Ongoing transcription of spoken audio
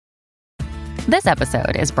This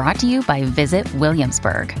episode is brought to you by Visit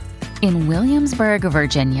Williamsburg. In Williamsburg,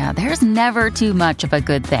 Virginia, there's never too much of a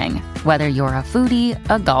good thing. Whether you're a foodie,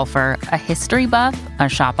 a golfer, a history buff, a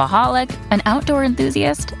shopaholic, an outdoor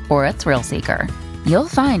enthusiast, or a thrill seeker, you'll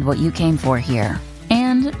find what you came for here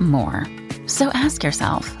and more. So ask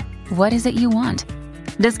yourself, what is it you want?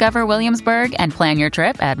 Discover Williamsburg and plan your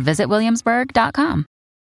trip at visitwilliamsburg.com.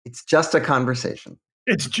 It's just a conversation.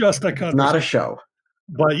 It's just a conversation. Not a show.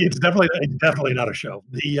 But it's definitely not a show.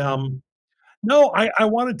 No, I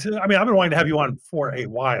wanted to. I mean, I've been wanting to have you on for a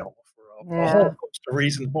while for a whole host of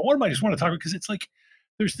reasons. But one of them I just want to talk about because it's like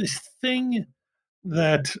there's this thing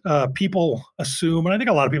that people assume, and I think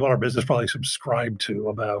a lot of people in our business probably subscribe to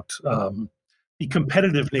about the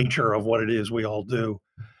competitive nature of what it is we all do.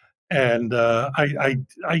 And I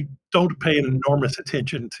don't pay an enormous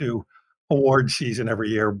attention to award season every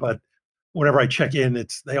year, but whenever I check in,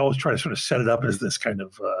 they always try to sort of set it up as this kind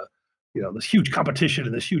of, this huge competition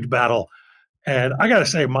and this huge battle. And I got to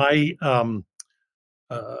say,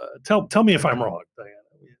 tell me if I'm wrong, Diana.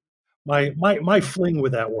 My fling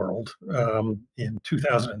with that world in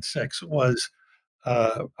 2006 was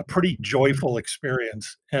a pretty joyful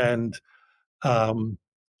experience. And I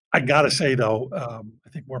got to say, though, I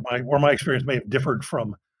think where my experience may have differed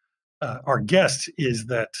from our guests is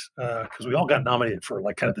that because we all got nominated for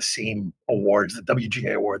like kind of the same awards, the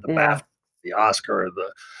WGA award, the BAFTA, the Oscar,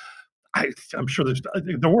 I'm sure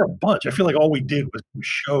there were a bunch. I feel like all we did was do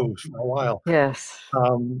shows for a while. Yes.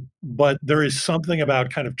 But there is something about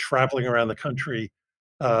kind of traveling around the country,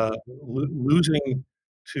 losing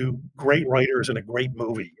to great writers and a great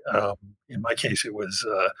movie. In my case, it was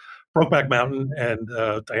Brokeback Mountain and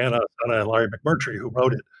Diana Ossana and Larry McMurtry who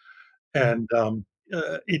wrote it. And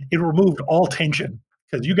it removed all tension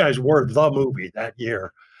because you guys were the movie that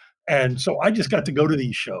year. And so I just got to go to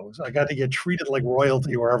these shows. I got to get treated like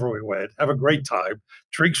royalty wherever we went, have a great time.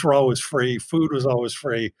 Drinks were always free. Food was always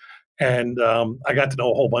free. And I got to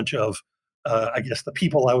know a whole bunch of, I guess, the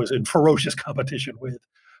people I was in ferocious competition with.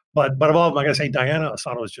 But of all of them, I got to say, Diana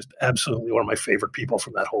Ossana was just absolutely one of my favorite people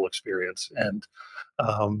from that whole experience. And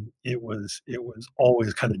it was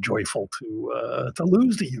always kind of joyful to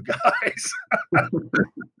lose to you guys.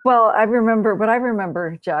 Well, I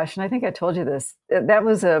remember, Josh, and I think I told you this, that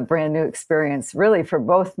was a brand new experience, really, for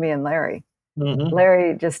both me and Larry. Mm-hmm.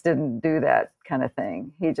 Larry just didn't do that kind of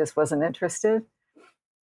thing. He just wasn't interested.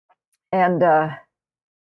 And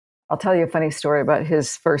I'll tell you a funny story about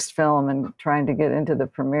his first film and trying to get into the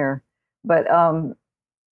premiere. But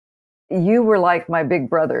you were like my big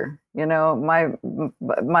brother, you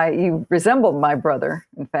resembled my brother.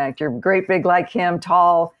 In fact, you're great big like him,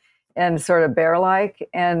 tall and sort of bear-like.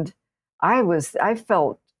 And I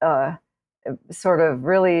felt sort of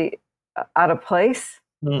really out of place.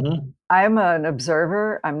 Mm-hmm. I'm an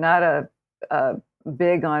observer. I'm not a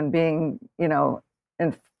big on being,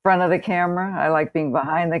 in front of the camera. I like being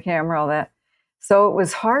behind the camera, all that. So it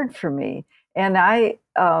was hard for me. And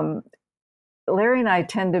Larry and I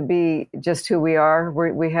tend to be just who we are.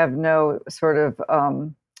 We have no sort of,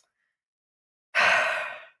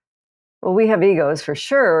 well, we have egos for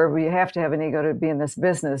sure. We have to have an ego to be in this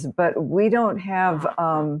business, but we don't have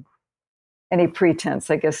any pretense,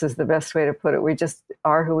 I guess is the best way to put it. We just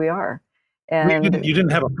are who we are. And you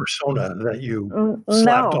didn't have a persona that you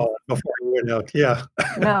slapped on before you went out. Yeah.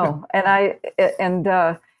 No. And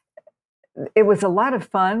it was a lot of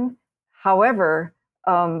fun. However,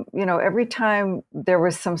 every time there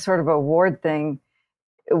was some sort of award thing,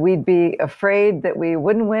 we'd be afraid that we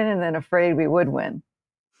wouldn't win and then afraid we would win.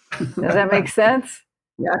 Does that make sense?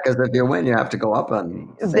 Yeah, because if you win, you have to go up and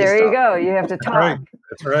say there stuff. You go. You have to talk.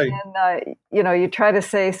 That's right. And, you try to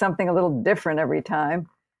say something a little different every time.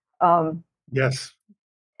 Yes.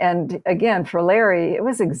 And again, for Larry, it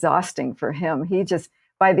was exhausting for him. He just,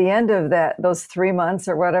 by the end of those 3 months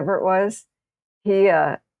or whatever it was, he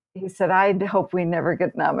said, I hope we never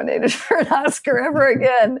get nominated for an Oscar ever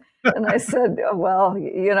again. And I said, well,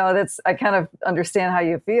 I kind of understand how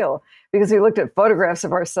you feel, because we looked at photographs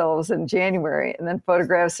of ourselves in January and then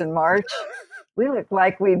photographs in March. We looked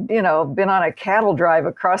like we'd, been on a cattle drive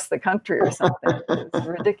across the country or something. It's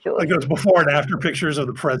ridiculous. Like those before and after pictures of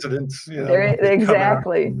the presidents.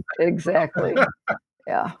 Exactly.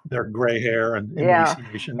 Yeah. Their gray hair and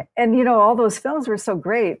emaciation. Yeah. And, all those films were so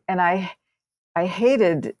great. And I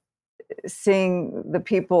hated seeing the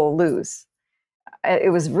people lose.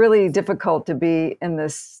 It was really difficult to be in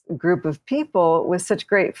this group of people with such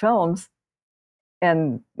great films.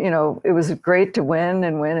 And, it was great to win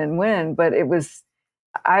and win and win, but it was,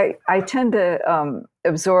 I tend to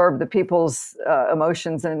absorb the people's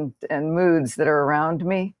emotions and moods that are around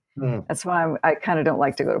me. Mm. That's why I kind of don't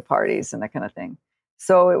like to go to parties and that kind of thing.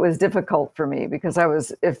 So it was difficult for me because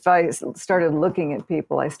if I started looking at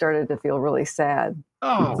people, I started to feel really sad.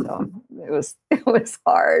 Oh, So it was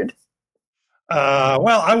hard.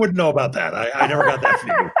 well, I wouldn't know about that. I never got that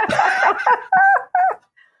feeling.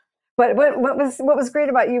 But what was great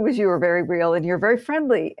about you was you were very real and you're very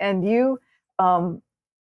friendly and you're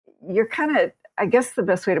kind of, I guess the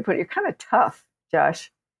best way to put it, you're kind of tough,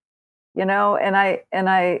 Josh. And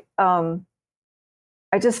I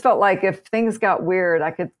just felt like if things got weird,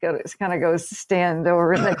 I could go stand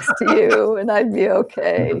over next to you and I'd be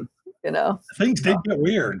okay, Things did get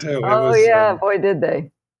weird too. Oh yeah, boy, did they.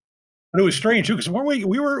 But it was strange too, because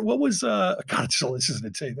we were, what was, God, this isn't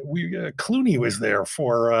insane. Clooney was there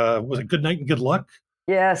for, was it Good Night and Good Luck?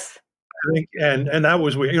 Yes. I think, and that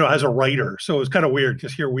was weird, as a writer. So it was kind of weird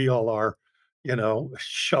because here we all are,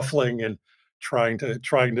 shuffling and trying to,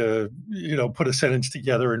 put a sentence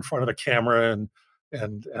together in front of a camera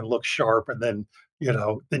and look sharp. And then,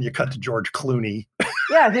 then you cut to George Clooney.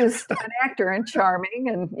 Yeah, who's an actor and charming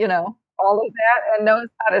and, all of that and knows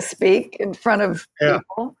how to speak in front of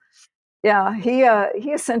people. Yeah, he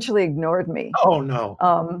essentially ignored me. Oh no.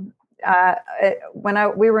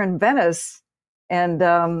 When we were in Venice,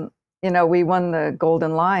 and we won the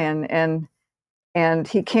Golden Lion, and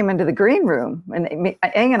he came into the green room, and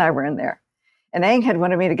Aang and I were in there, and Aang had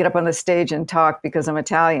wanted me to get up on the stage and talk because I'm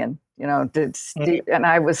Italian, and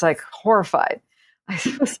I was like horrified. I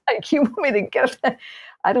was like, "You want me to get up?"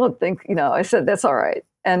 I don't think, I said that's all right.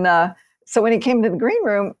 And so when he came to the green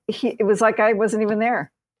room, it was like I wasn't even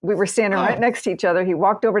there. We were standing right next to each other. He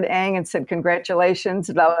walked over to Aang and said, "Congratulations,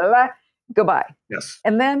 blah, blah, blah, goodbye." Yes.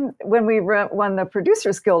 And then when we won the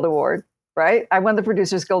Producers Guild Award, right? I won the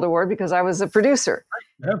Producers Guild Award because I was a producer.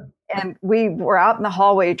 Yeah. And we were out in the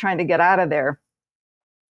hallway trying to get out of there.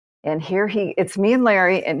 And it's me and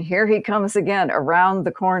Larry, and here he comes again around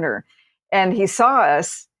the corner. And he saw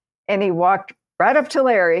us, and he walked right up to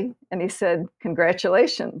Larry, and he said,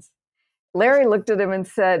 "Congratulations." Larry looked at him and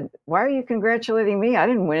said, "Why are you congratulating me? I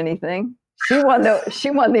didn't win anything. She won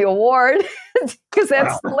the award," because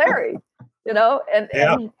that's Larry,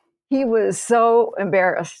 And he was so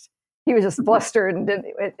embarrassed. He was just flustered and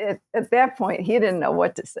at that point he didn't know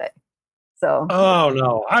what to say. So. Oh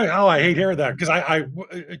no! I hate hearing that because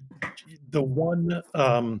the one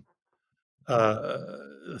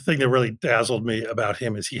thing that really dazzled me about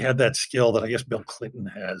him is he had that skill that I guess Bill Clinton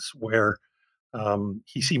has, where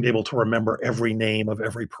he seemed able to remember every name of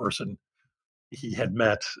every person he had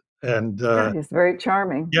met. And he's very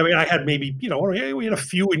charming. Yeah, I mean, I had maybe, we had a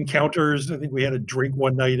few encounters. I think we had a drink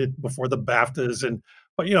one night before the BAFTAs.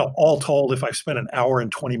 But all told, if I spent an hour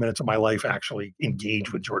and 20 minutes of my life actually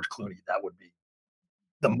engaged with George Clooney, that would be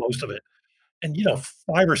the most of it. And,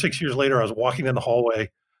 5 or 6 years later, I was walking in the hallway,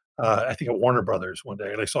 I think at Warner Brothers one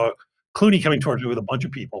day, and I saw Clooney coming towards me with a bunch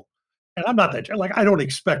of people. And I'm not that, I don't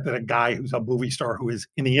expect that a guy who's a movie star who is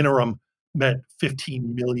in the interim met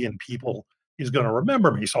 15 million people is going to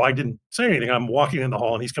remember me. So I didn't say anything. I'm walking in the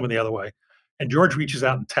hall and he's coming the other way. And George reaches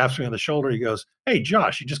out and taps me on the shoulder. He goes, "Hey,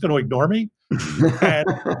 Josh, you just going to ignore me?" And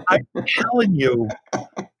I'm telling you,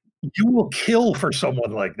 you will kill for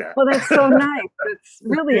someone like that. Well, that's so nice. It's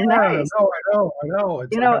really nice. I know.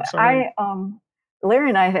 It's Larry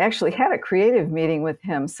and I actually had a creative meeting with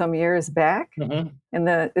him some years back in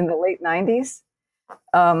the late 90s.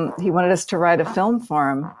 He wanted us to write a film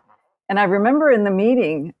for him. And I remember in the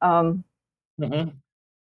meeting,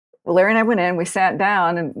 Larry and I went in, we sat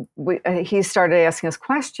down, and he started asking us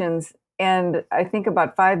questions. And I think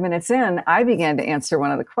about 5 minutes in, I began to answer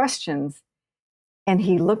one of the questions. And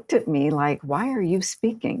he looked at me like, "Why are you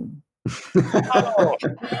speaking?"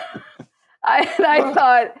 I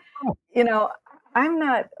thought, I'm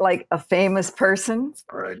not like a famous person,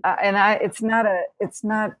 right. And it's not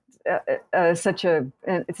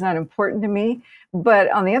important to me.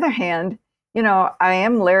 But on the other hand, I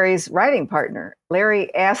am Larry's writing partner.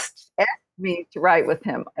 Larry asked me to write with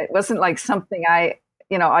him. It wasn't like something I,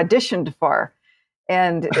 auditioned for.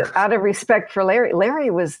 And out of respect for Larry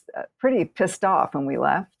was pretty pissed off when we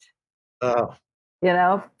left. Oh.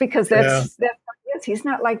 Because that's what he is. He's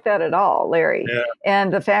not like that at all, Larry. Yeah.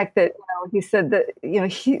 And the fact that, he said that,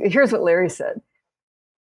 here's what Larry said.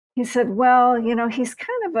 He said, "Well, he's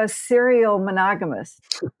kind of a serial monogamist."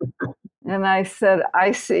 And I said,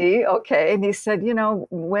 "I see. Okay." And he said,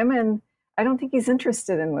 "Women, I don't think he's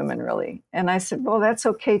interested in women really." And I said, "Well, that's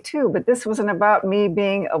okay too. But this wasn't about me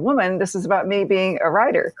being a woman. This is about me being a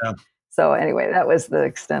writer." Yeah. So anyway, that was the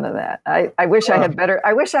extent of that. I wish I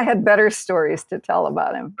had better stories to tell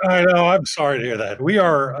about him. I know. I'm sorry to hear that. We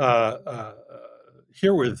are,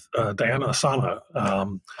 here with Diana Ossana,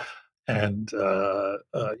 and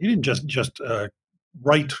you didn't just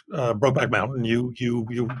write Brokeback Mountain. You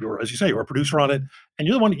were, as you say, you were a producer on it, and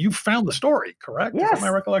you're the one you found the story. Correct? Is that my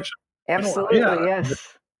Yes, recollection? Been a while. absolutely, Yeah,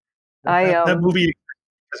 yes. that movie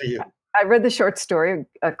because of you. I read the short story.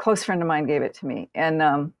 A close friend of mine gave it to me,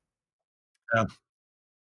 and Yeah.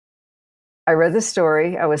 I read the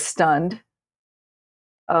story. I was stunned.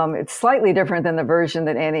 It's slightly different than the version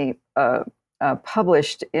that Annie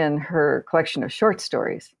published in her collection of short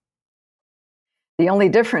stories. The only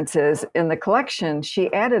difference is in the collection,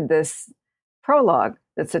 she added this prologue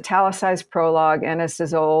that's italicized prologue. Ennis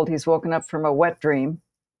is old. He's woken up from a wet dream,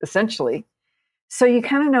 essentially. So you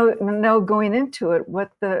kind of know going into it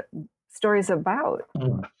what the story's about.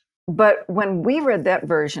 Mm. But when we read that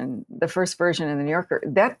version, the first version in the New Yorker,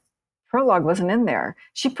 that prologue wasn't in there.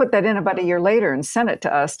 She put that in about a year later and sent it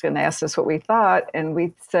to us and asked us what we thought. And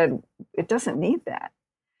we said, it doesn't need that.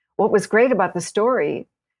 What was great about the story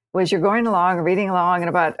was you're going along, reading along, and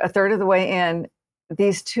about a third of the way in,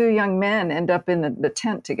 these two young men end up in the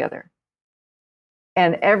tent together.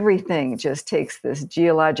 And everything just takes this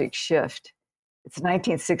geologic shift. It's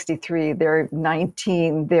 1963. They're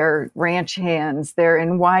 19. They're ranch hands. They're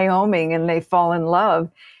in Wyoming, and they fall in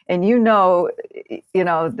love. And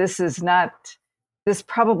this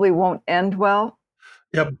probably won't end well.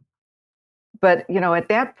 Yep. But at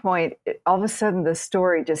that point, all of a sudden the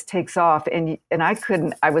story just takes off, and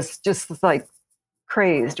I was just like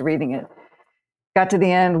crazed reading it. Got to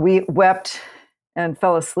the end, we wept and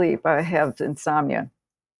fell asleep. I have insomnia.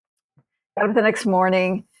 Got up the next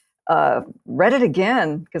morning, read it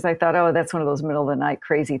again because I thought, oh, that's one of those middle of the night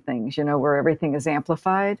crazy things, where everything is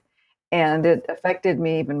amplified. And it affected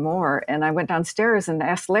me even more. And I went downstairs and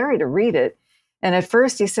asked Larry to read it. And at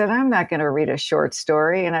first he said, I'm not going to read a short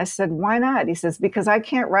story. And I said, why not? He says, because I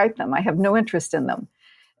can't write them. I have no interest in them.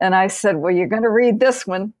 And I said, well, you're going to read this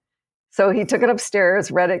one. So he took it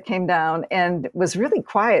upstairs, read it, came down, and was really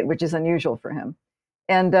quiet, which is unusual for him.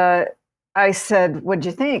 And I said, what'd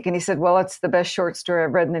you think? And he said, well, it's the best short story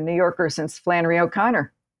I've read in the New Yorker since Flannery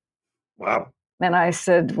O'Connor. Wow. And I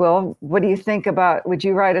said, well, what do you think about, would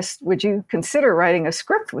you consider writing a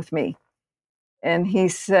script with me? And he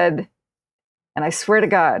said, and I swear to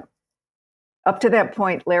God, up to that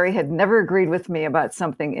point, Larry had never agreed with me about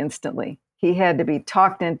something instantly. He had to be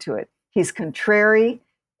talked into it. He's contrary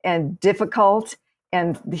and difficult,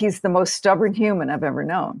 and he's the most stubborn human I've ever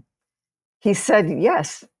known. He said,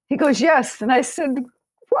 yes. He goes, yes. And I said,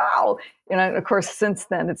 wow. Of course, since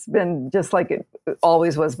then, it's been just like it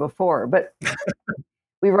always was before. But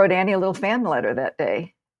we wrote Annie a little fan letter that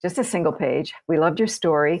day, just a single page. We loved your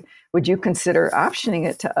story. Would you consider optioning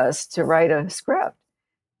it to us to write a script?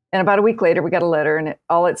 And about a week later, we got a letter, and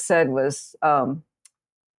all it said was, I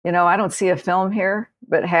don't see a film here,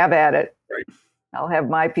 but have at it. Right. I'll have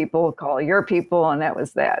my people call your people, and that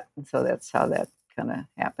was that. And so that's how that kind of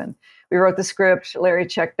happened. We wrote the script. Larry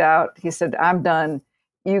checked out. He said, I'm done.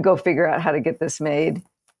 You go figure out how to get this made.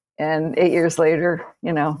 And 8 years later,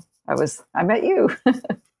 I met you.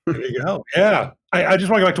 There you go. Yeah. I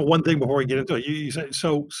just want to go back to one thing before we get into it. You said,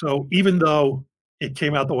 so even though it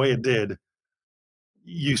came out the way it did,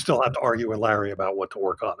 you still have to argue with Larry about what to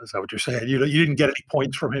work on. Is that what you're saying? You didn't get any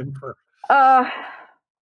points from him for?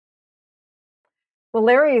 Well,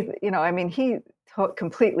 Larry, he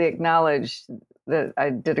completely acknowledged that I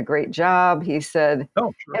did a great job. He said,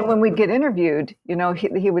 oh, sure. And when we'd get interviewed,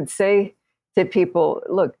 he would say to people,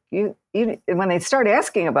 look, you, when they start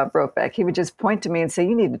asking about Brokeback, he would just point to me and say,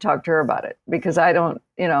 you need to talk to her about it because I don't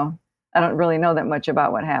really know that much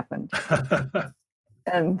about what happened.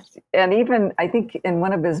 And even I think in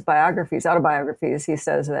one of his autobiographies, he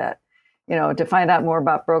says that, to find out more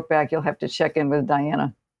about Brokeback, you'll have to check in with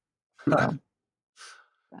Diana.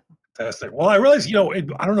 Fantastic. Well, I realize,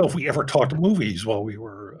 I don't know if we ever talked movies while we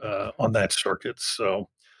were on that circuit. So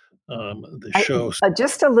the show.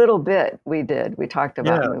 Just a little bit we did. We talked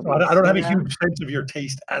about movies. I don't have a huge sense of your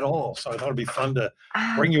taste at all. So I thought it'd be fun to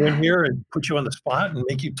bring you in here and put you on the spot and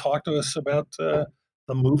make you talk to us about the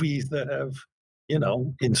movies that have,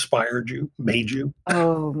 inspired you, made you.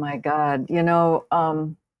 Oh, my God.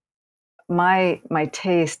 My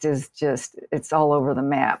taste is it's all over the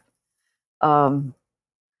map.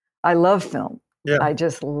 I love film. Yeah. I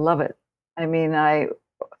just love it. I mean, I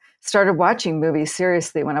started watching movies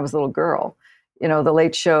seriously when I was a little girl, The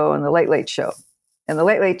Late Show and The Late Late Show. And The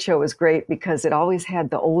Late Late Show was great because it always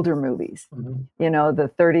had the older movies, Mm-hmm.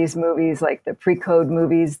 The 30s movies, like the pre-code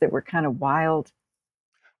movies that were kind of wild.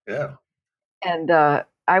 Yeah. And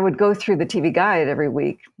I would go through the TV guide every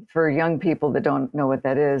week for young people that don't know what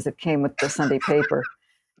that is. It came with the Sunday paper.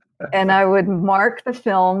 And I would mark the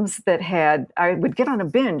films that I would get on a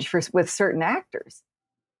binge with certain actors.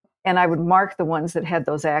 And I would mark the ones that had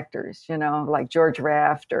those actors, like George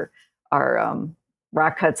Raft or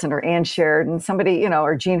Rock Hudson or Ann Sheridan, somebody,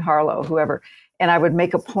 or Jean Harlow, whoever. And I would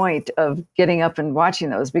make a point of getting up and watching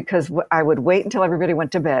those because I would wait until everybody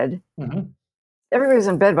went to bed. Mm-hmm. Everybody was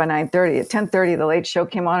in bed by 9:30. At 10:30, the late show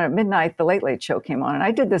came on. At midnight, the late, late show came on. And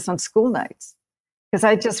I did this on school nights because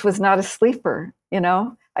I just was not a sleeper,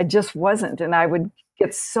 I just wasn't. And I would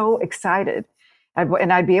get so excited.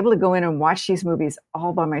 And I'd be able to go in and watch these movies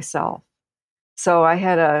all by myself. So I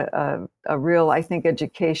had a real, I think,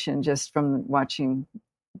 education just from watching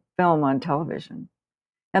film on television.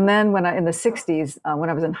 And then in the 60s, when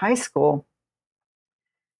I was in high school,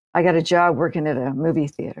 I got a job working at a movie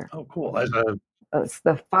theater. Oh, cool. It's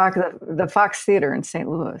the Fox Theater in St.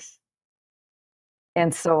 Louis.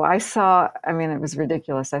 And so I saw, it was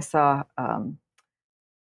ridiculous. I saw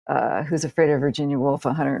Who's Afraid of Virginia Woolf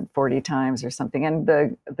 140 times or something. And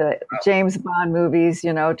the James Bond movies,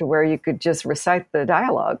 to where you could just recite the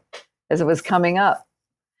dialogue as it was coming up,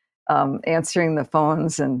 answering the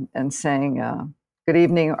phones and saying, good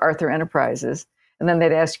evening, Arthur Enterprises. And then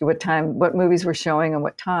they'd ask you what movies were showing and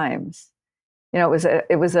what times.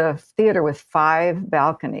 It was a theater with 5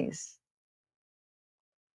 balconies.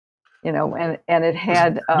 And it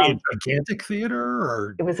had a gigantic theater,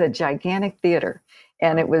 or it was a gigantic theater,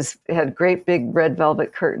 and it had great big red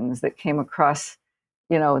velvet curtains that came across,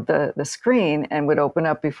 the screen and would open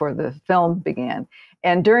up before the film began.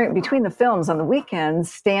 And between the films on the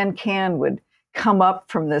weekends, Stan Can would come up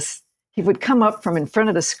from this. He would come up from in front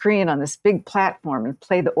of the screen on this big platform and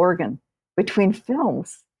play the organ between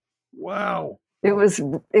films. Wow. It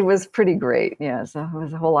was pretty great. Yeah, so it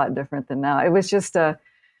was a whole lot different than now. It was just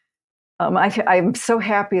I'm so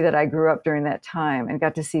happy that I grew up during that time and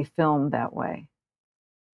got to see film that way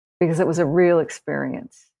because it was a real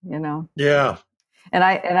experience, Yeah. And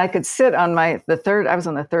I could sit on I was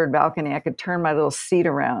on the third balcony. I could turn my little seat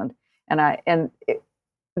around,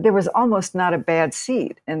 there was almost not a bad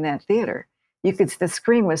seat in that theater. The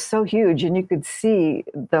screen was so huge and you could see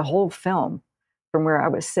the whole film from where I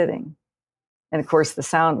was sitting. And of course the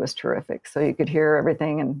sound was terrific. So you could hear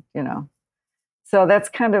everything and, so that's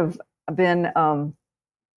kind of been,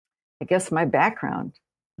 I guess, my background.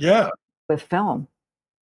 Yeah. With film.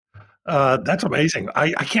 That's amazing.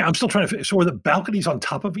 I can't, I'm still trying to, so were the balconies on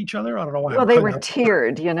top of each other? I don't know why. Well, they were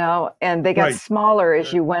tiered, and they got smaller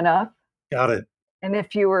as you went up. Got it. And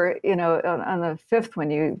if you were, on the 5th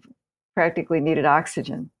one, you practically needed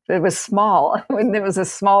oxygen. It was small. It was a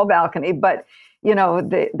small balcony, but,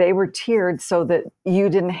 they were tiered so that you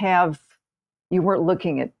weren't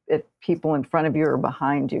looking at people in front of you or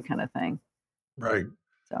behind you kind of thing. Right.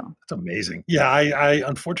 So that's amazing. Yeah. I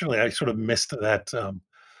unfortunately, I sort of missed that,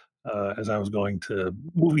 as I was going to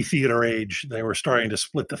movie theater age. They were starting to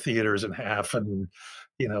split the theaters in half and,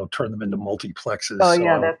 turn them into multiplexes. Oh,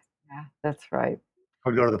 so that's right. I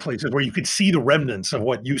would go to the places where you could see the remnants of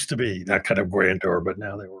what used to be that kind of grandeur, but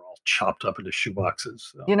now they were all chopped up into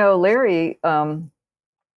shoeboxes. So.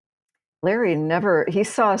 Larry he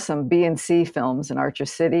saw some B&C films in Archer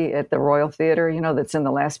City at the Royal Theater, that's in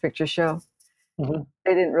the Last Picture Show. Mm-hmm.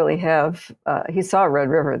 They didn't really have, he saw Red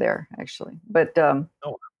River there, actually. But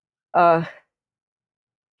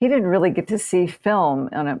he didn't really get to see film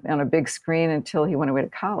on a big screen until he went away to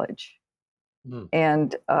college. Mm.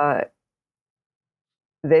 And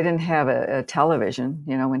they didn't have a television,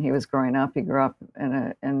 when he was growing up. He grew up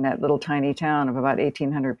in that little tiny town of about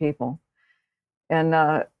 1,800 people.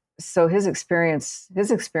 And so his experience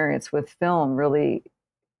with film really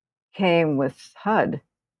came with HUD,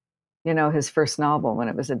 his first novel when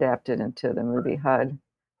it was adapted into the movie HUD,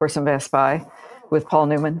 Horse and Fast Spy, with Paul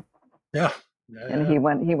Newman. Yeah. And he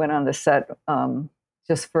went on the set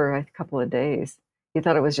just for a couple of days. He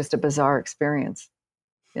thought it was just a bizarre experience,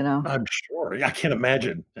 I'm sure. I can't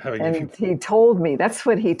imagine having. And he told me, that's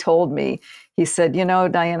what he told me. He said,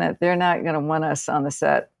 Diana, they're not going to want us on the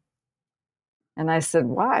set. And I said,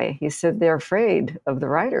 why? He said, they're afraid of the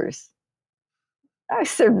writers. I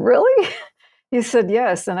said, really? He said,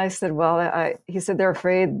 yes. And I said, well, he said, they're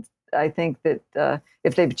afraid, I think, that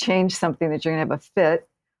if they've changed something that you're going to have a fit.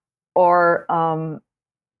 Or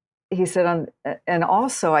he said, and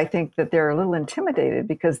also I think that they're a little intimidated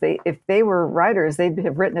because if they were writers, they'd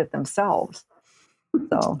have written it themselves.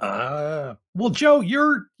 So, well, Joe,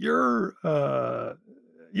 you're good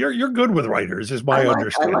with writers, is my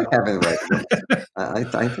understanding. I like having writers. I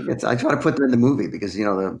think I try to put them in the movie because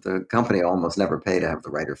the company almost never pay to have the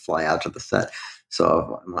writer fly out to the set.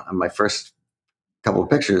 So on my first couple of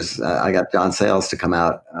pictures, I got John Sayles to come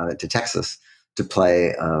out to Texas to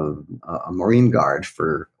play a Marine Guard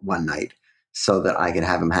for one night so that I could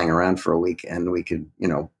have him hang around for a week and we could,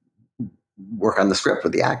 work on the script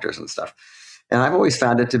with the actors and stuff. And I've always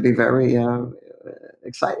found it to be very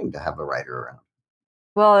exciting to have a writer around.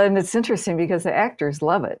 Well, and it's interesting because the actors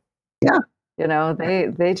love it. Yeah.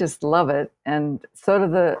 They just love it. And so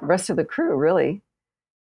do the rest of the crew, really.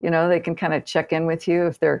 They can kind of check in with you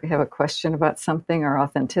if they have a question about something or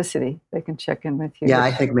authenticity. They can check in with you. Yeah,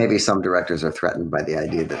 I think maybe some directors are threatened by the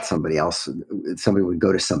idea that somebody would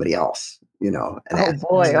go to somebody else, and oh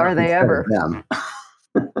boy, are they ever? Them.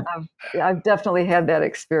 I've definitely had that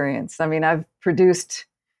experience. I mean, I've produced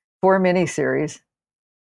 4 miniseries,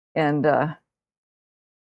 and the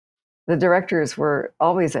directors were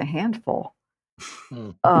always a handful.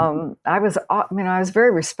 I was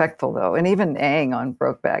very respectful though, and even Aang on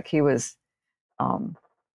Brokeback, he was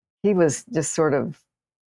just sort of.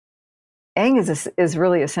 Aang is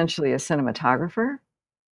really essentially a cinematographer.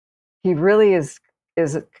 He really is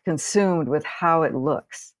consumed with how it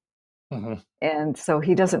looks, and so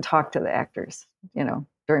he doesn't talk to the actors,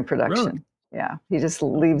 during production. Really? Yeah, he just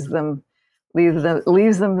leaves them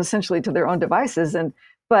essentially to their own devices, and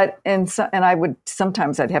I would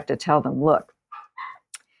sometimes I'd have to tell them, look.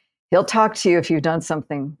 He'll talk to you if you've done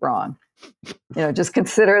something wrong. Just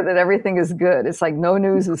consider that everything is good. It's like no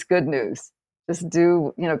news is good news. Just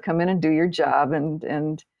come in and do your job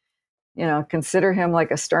and consider him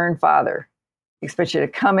like a stern father. He expects you to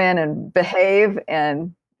come in and behave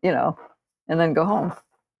and then go home.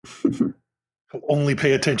 He'll only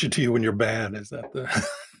pay attention to you when you're bad. Is that the...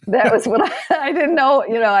 That was what I didn't know.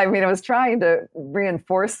 I was trying to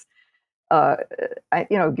reinforce,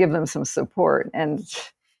 give them some support, and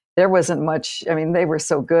there wasn't much. I mean, they were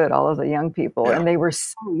so good, all of the young people, and they were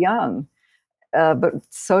so young, but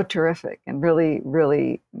so terrific and really,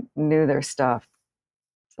 really knew their stuff.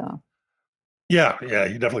 So, yeah,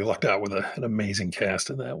 you definitely lucked out with an amazing cast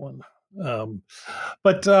in that one. Do you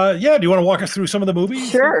want to walk us through some of the movies?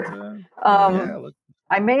 Sure. I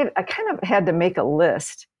kind of had to make a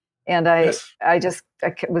list, and I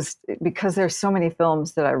was because there's so many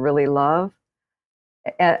films that I really love,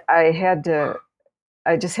 and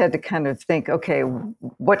I just had to kind of think, okay,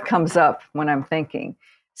 what comes up when I'm thinking?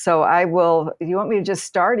 So I will. Do you want me to just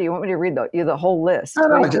start, or you want me to read the whole list?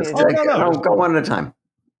 No, just go one at a time.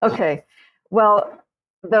 Okay. Well,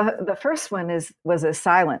 the first one was a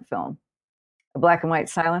silent film, a black and white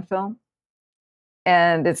silent film,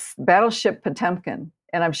 and it's Battleship Potemkin,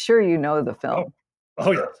 and I'm sure you know the film.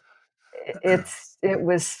 Oh yeah. It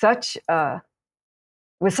was such a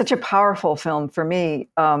powerful film for me.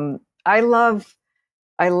 I love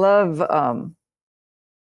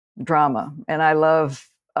drama, and I love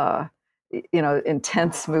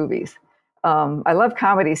intense movies. I love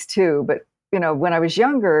comedies too, but when I was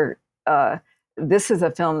younger, this is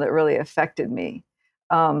a film that really affected me.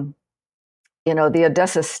 The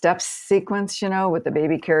Odessa Steps sequence, with the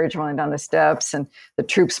baby carriage rolling down the steps and the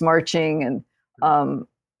troops marching, and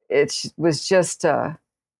it was just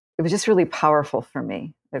really powerful for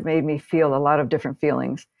me. It made me feel a lot of different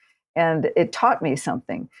feelings. And it taught me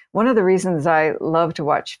something. One of the reasons I love to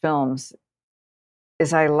watch films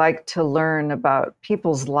is I like to learn about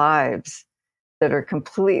people's lives that are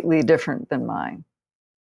completely different than mine.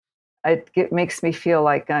 It makes me feel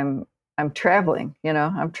like I'm traveling,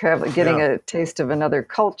 I'm traveling, getting a taste of another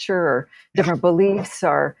culture or different beliefs,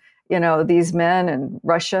 or, these men in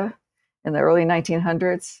Russia in the early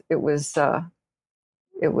 1900s. It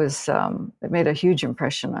made a huge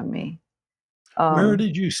impression on me. Where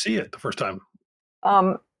did you see it the first time?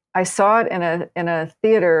 I saw it in a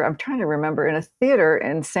theater. I'm trying to remember, in a theater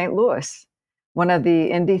in St. Louis, one of the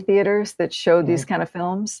indie theaters that showed these kind of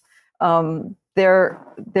films. There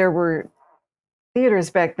were theaters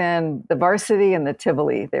back then, the Varsity and the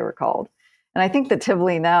Tivoli, they were called. And I think the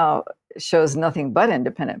Tivoli now shows nothing but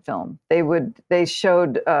independent film. They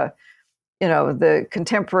showed the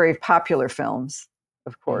contemporary popular films,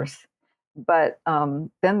 of course. But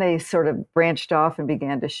then they sort of branched off and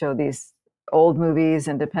began to show these old movies,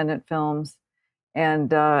 independent films,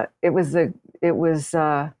 and I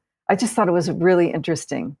just thought it was really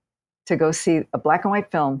interesting to go see a black and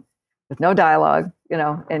white film with no dialogue,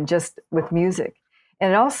 and just with music.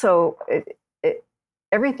 And it also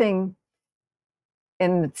everything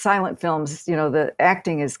in silent films, the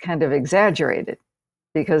acting is kind of exaggerated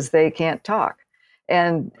because they can't talk.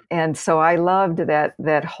 And so I loved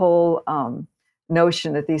that whole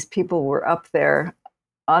notion that these people were up there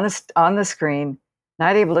on the screen,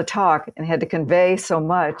 not able to talk, and had to convey so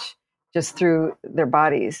much just through their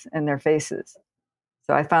bodies and their faces.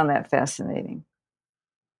 So I found that fascinating.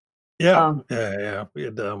 Yeah, yeah. We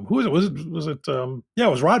had who was it? Yeah,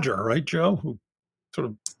 it was Roger, right, Joe? Who sort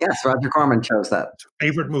of Yes, Roger Corman chose that.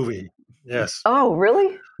 favorite movie. Yes. Oh,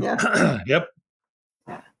 really? Yeah. Yep.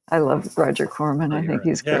 I love Roger Corman. Oh, I think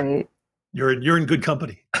he's yeah. great. You're in good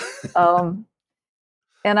company. And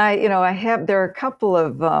there are a couple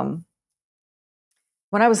of,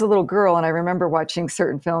 when I was a little girl and I remember watching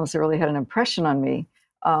certain films that really had an impression on me.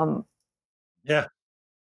 Yeah.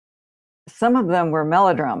 Some of them were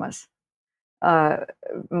melodramas.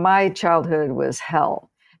 My childhood was hell.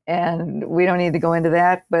 And we don't need to go into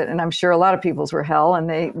that, and I'm sure a lot of people's were hell, and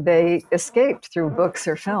they escaped through books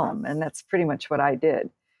or film, and that's pretty much what I did.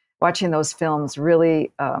 Watching those films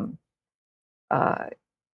really,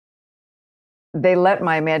 they let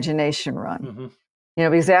my imagination run. Mm-hmm.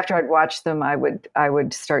 Because after I'd watched them, I would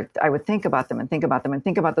think about them and think about them and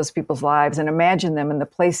think about those people's lives and imagine them in the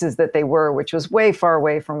places that they were, which was way far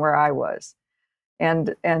away from where I was,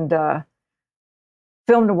 and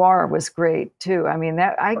film noir was great too. I mean,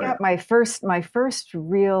 that I got my first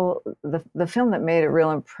real the film that made a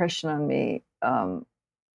real impression on me, film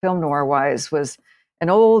noir wise, was an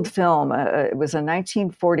old film. It was a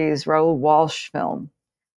 1940s Raoul Walsh film.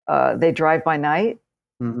 They Drive by Night.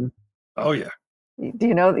 Mm-hmm. Oh yeah. Do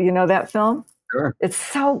you know that film? Sure. It's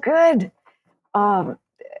so good.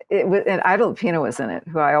 It was, and Ida Lupino was in it,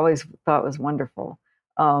 who I always thought was wonderful.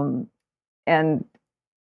 And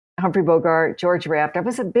Humphrey Bogart, George Raft. I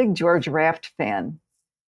was a big George Raft fan,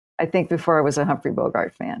 I think, before I was a Humphrey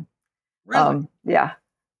Bogart fan. Really? Yeah.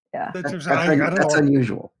 That's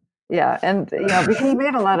unusual. Yeah, and because he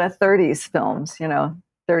made a lot of 30s films, 30s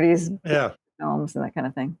films and that kind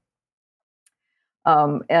of thing.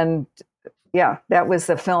 And yeah, that was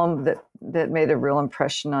the film that made a real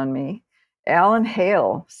impression on me. Alan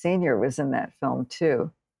Hale Sr. was in that film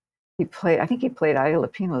too. I think he played Ida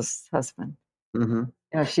Lupino's husband. Mm-hmm.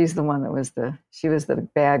 She's the one that she was the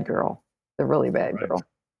bad girl, the really bad girl.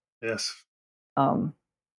 Yes. So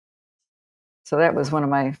that was one of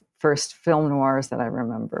my first film noirs that I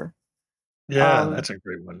remember. Yeah, that's a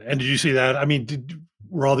great one. And did you see that? I mean,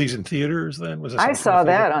 were all these in theaters then? I saw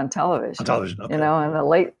that on television. On television, okay. In a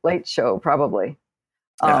late show, probably.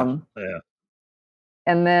 Yeah.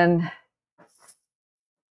 And then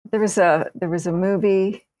there was a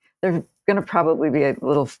movie. There are going to probably be a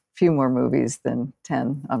few more movies than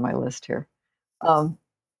 10 on my list here. There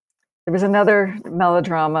was another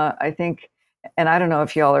melodrama, I think, and I don't know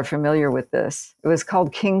if y'all are familiar with this. It was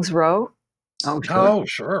called King's Row. Oh,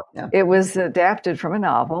 sure. Yeah. It was adapted from a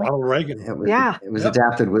novel. Ronald Reagan. It was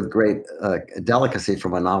adapted with great delicacy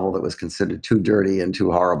from a novel that was considered too dirty and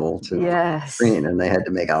too horrible to screen, and they had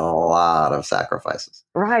to make a lot of sacrifices.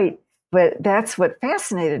 Right. But that's what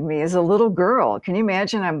fascinated me as a little girl. Can you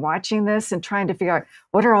imagine? I'm watching this and trying to figure out,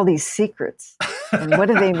 what are all these secrets and what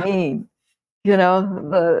do they mean?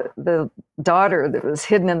 The daughter that was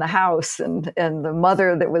hidden in the house and the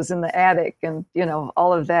mother that was in the attic and,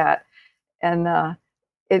 all of that. And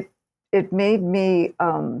it made me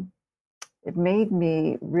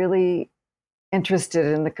really interested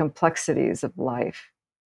in the complexities of life.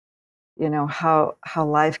 How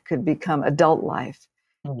life could become, adult life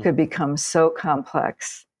could become so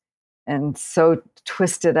complex and so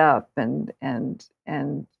twisted up and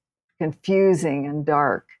confusing and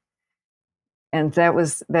dark. And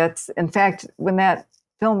that's in fact, when that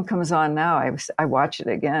film comes on now, I watch it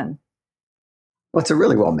again. Well, it's a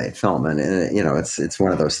really well-made film, and it's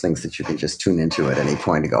one of those things that you can just tune into at any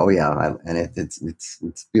point and go, oh yeah, and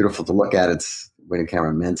it's beautiful to look at. It's William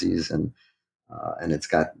Cameron Menzies, and it's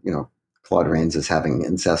got Claude Rains is having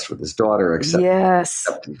incest with his daughter, except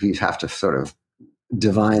you have to sort of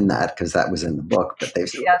divine that because that was in the book, but they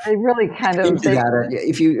really kind of hinted at it.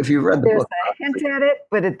 If you read the book, a hint at it,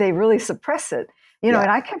 but they really suppress it. And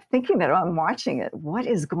I kept thinking that I'm watching it. What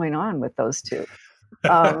is going on with those two?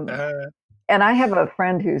 And I have a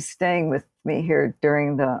friend who's staying with me here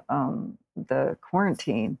during the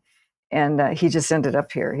quarantine, and he just ended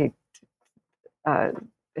up here.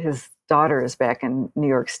 His daughter is back in New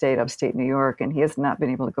York State, upstate New York, and he has not been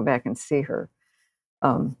able to go back and see her.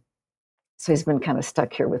 So he's been kind of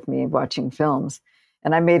stuck here with me watching films.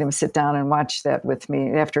 And I made him sit down and watch that with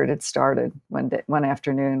me after it had started one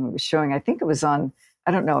afternoon. It was showing, I think it was on,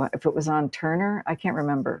 I don't know if it was on Turner. I can't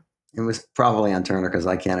remember. It was probably on Turner because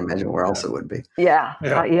I can't imagine where else it would be. Yeah.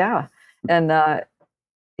 And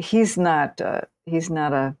he's not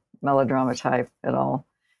a melodrama type at all,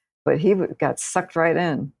 but he got sucked right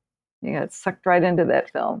in. He got sucked right into that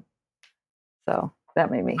film. So that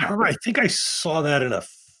made me happy. I think I saw that in a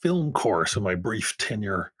film course in my brief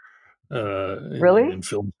tenure. Really? In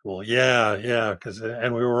film school. Yeah.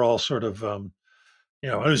 And we were all sort of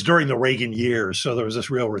It was during the Reagan years, so there was this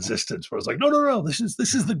real resistance where it was like, no, this is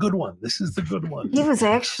the good one. This is the good one. He was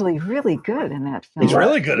actually really good in that film. He's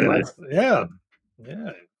really good at it. Yeah.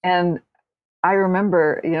 Yeah. And I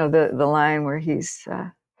remember, the line where he's,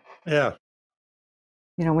 Yeah.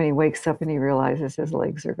 when he wakes up and he realizes his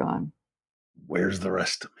legs are gone. Where's the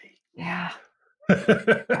rest of me? Yeah.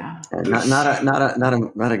 Yeah.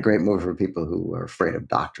 Not a great movie for people who are afraid of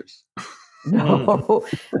doctors. No.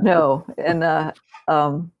 And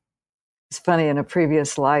it's funny, in a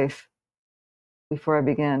previous life, before I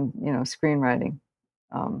began, screenwriting,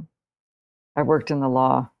 I worked in the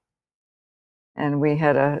law. And we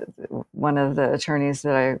had one of the attorneys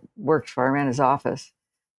that I worked for, I ran his office.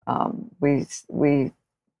 We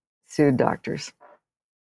sued doctors.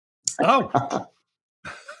 Oh.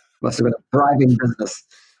 Must have been a thriving business.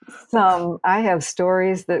 I have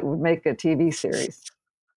stories that would make a TV series.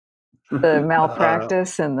 The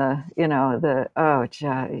malpractice and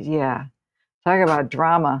yeah. Talk about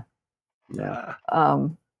drama. Yeah.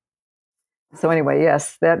 So anyway,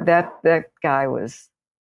 yes, that guy was,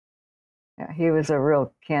 he was a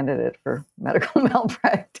real candidate for medical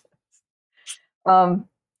malpractice. I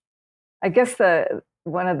guess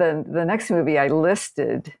one of the next movie I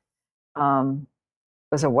listed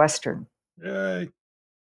was a Western. Yay.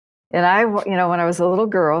 And when I was a little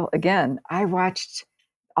girl, again, I watched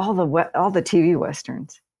all the TV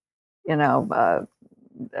Westerns,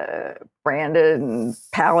 Brandon and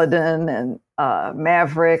Paladin and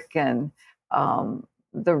Maverick and some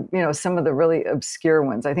of the really obscure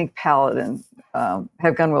ones. I think Paladin,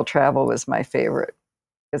 Have Gun Will Travel, was my favorite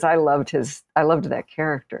because I loved that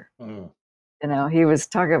character. He was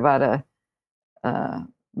talking about a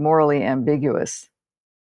morally ambiguous.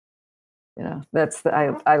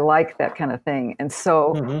 I like that kind of thing. And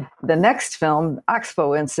so the next film,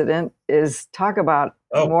 Oxbow Incident, is talk about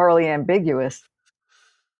morally ambiguous.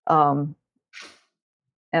 And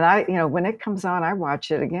when it comes on, I watch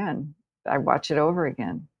it again. I watch it over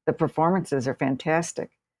again. The performances are fantastic.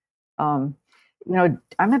 I'm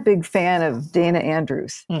a big fan of Dana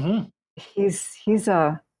Andrews. He's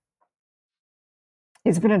been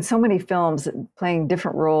in so many films playing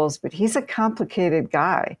different roles, but he's a complicated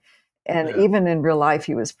guy. And even in real life,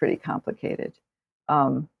 he was pretty complicated.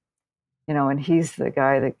 And he's the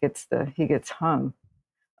guy that gets hung.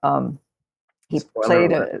 He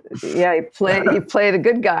played a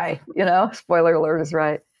good guy, spoiler alert is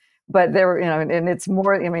right. But there were, and it's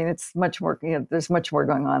more, it's much more, there's much more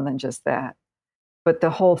going on than just that. But the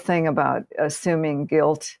whole thing about assuming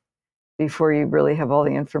guilt before you really have all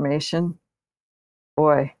the information,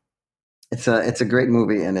 boy. It's a great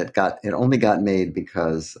movie, and it only got made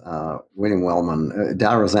because William Wellman,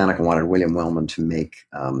 Darryl Zanuck wanted William Wellman to make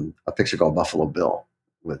a picture called Buffalo Bill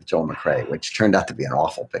with Joel McCrea, which turned out to be an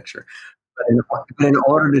awful picture. But in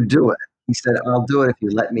order to do it, he said, "I'll do it if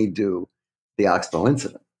you let me do the Oxbow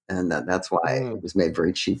Incident," and that's why it was made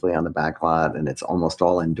very cheaply on the back lot, and it's almost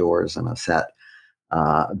all indoors in a set.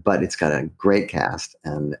 But it's got a great cast,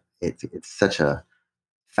 and it's such a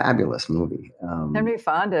fabulous movie. Henry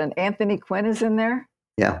Fonda and Anthony Quinn is in there.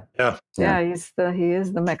 Yeah. He is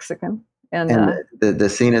the Mexican. And the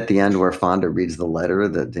scene at the end where Fonda reads the letter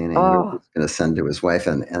that Dana Andrews is going to send to his wife,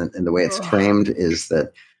 and the way it's framed is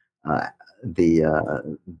that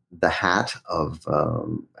the hat of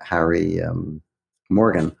Harry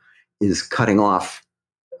Morgan is cutting off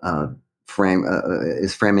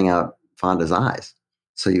is framing out Fonda's eyes.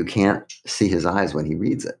 So you can't see his eyes when he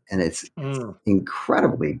reads it. And it's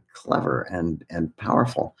incredibly clever and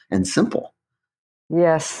powerful and simple.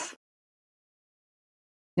 Yes.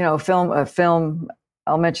 A film,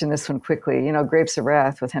 I'll mention this one quickly, Grapes of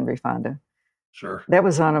Wrath with Henry Fonda. Sure. That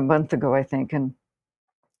was on a month ago, I think. And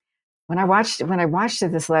when I watched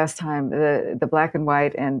it this last time, the black and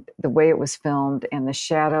white and the way it was filmed and the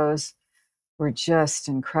shadows were just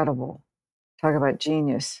incredible. Talk about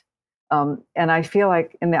genius. And I feel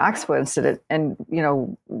like in the Oxbow Incident, and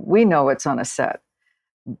we know it's on a set,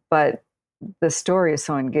 but the story is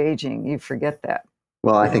so engaging, you forget that.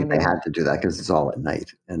 Well, I think they had to do that because it's all at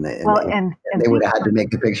night, and they would have had to make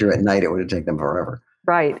the picture at night. It would have taken them forever.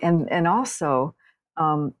 Right, and also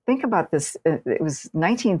think about this. It was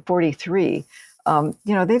 1943.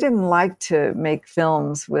 They didn't like to make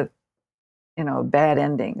films with a bad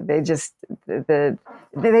ending. They just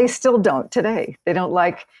they still don't today. They don't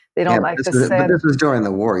like the sad. But this was during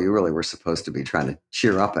the war. You really were supposed to be trying to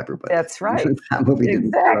cheer up everybody. That's right. That movie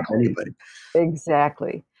didn't cheer up anybody.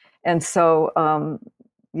 Exactly. And so,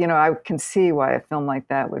 I can see why a film like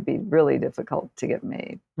that would be really difficult to get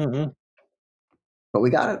made. But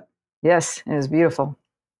we got it. Yes, it was beautiful,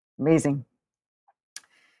 amazing.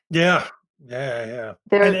 Yeah. Yeah.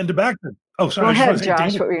 There, And to back to, oh, sorry, go I just want ahead, to say,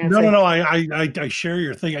 Josh. Dana, What were you going to no, no, say? no, I share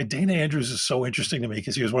your thing. Dana Andrews is so interesting to me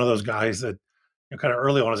because he was one of those guys that, kind of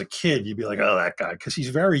early on as a kid, you'd be like, oh, that guy, because he's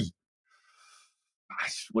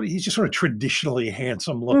he's just sort of traditionally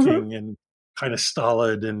handsome Mm-hmm. looking and kind of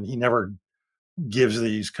stolid, and he never gives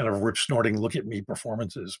these kind of rip snorting look at me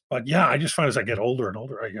performances. But yeah, I just find as I get older and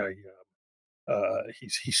older,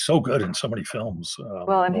 he's so good in so many films.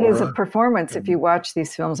 Well, and his Laura, performance, if you and watch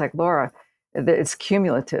these films like Laura, it's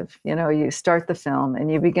cumulative. You start the film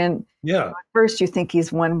and you begin, yeah, first you think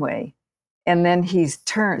he's one way, and then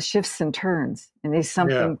shifts and turns, and he's yeah,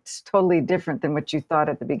 something totally different than what you thought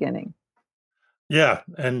at the beginning. yeah,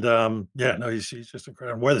 and yeah, no, he's just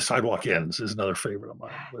incredible. Where the Sidewalk Ends is another favorite of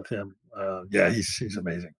mine with him. Yeah, he's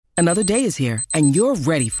amazing. Another day is here, and you're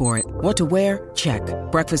ready for it. What to wear? Check.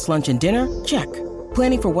 Breakfast, lunch, and dinner? Check.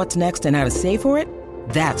 Planning for what's next and how to save for it?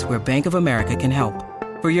 That's where Bank of America can help.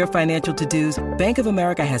 For your financial to-dos, Bank of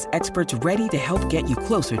America has experts ready to help get you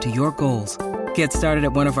closer to your goals. Get started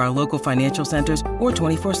at one of our local financial centers or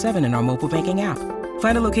 24/7 in our mobile banking app.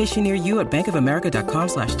 Find a location near you at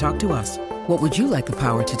bankofamerica.com/talktous. What would you like the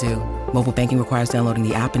power to do? Mobile banking requires downloading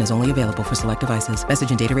the app and is only available for select devices. Message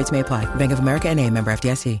and data rates may apply. Bank of America N.A., member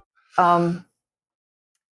FDIC.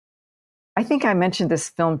 I think I mentioned this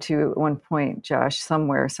film to you at one point, Josh,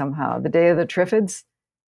 somewhere, somehow. The Day of the Triffids.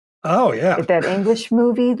 Oh yeah, That English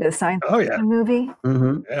movie, the science fiction movie.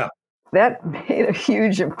 Mm-hmm. yeah. That made a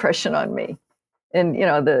huge impression on me. And,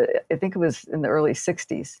 I think it was in the early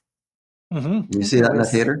 60s. Mm-hmm. You see that in the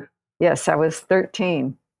theater? Yes, I was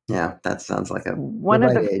 13. Yeah, that sounds like a One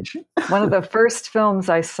of the age. one of the first films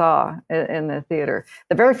I saw in the theater.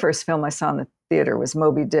 The very first film I saw in the theater was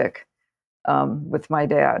Moby Dick with my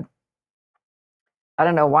dad. I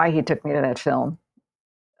don't know why he took me to that film,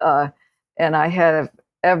 and I have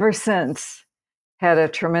ever since had a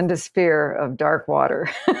tremendous fear of dark water.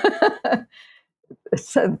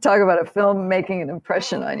 So talk about a film making an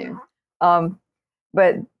impression on you.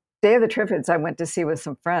 But Day of the Triffids, I went to see with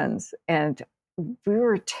some friends, and we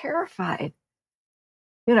were terrified.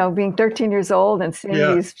 Being 13 years old and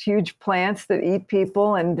seeing these huge plants that eat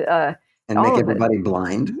people and make everybody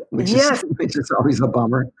blind, which is always a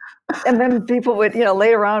bummer. And then people would,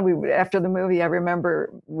 later on, after the movie, I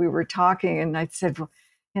remember we were talking, and I said,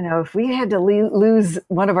 well, if we had to lose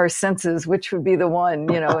one of our senses, which would be the one,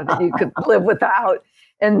 that you could live without?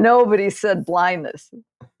 And nobody said blindness.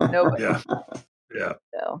 Nobody. Yeah.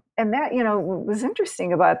 No. And that, was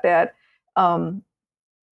interesting about that.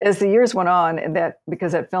 As the years went on, and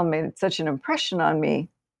because that film made such an impression on me,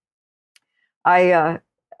 I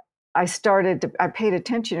paid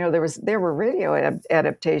attention. There were radio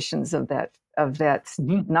adaptations of that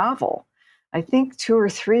novel. I think 2 or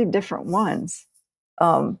 3 different ones.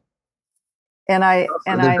 And I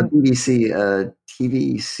a BBC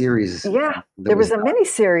TV series. Yeah, there was a mini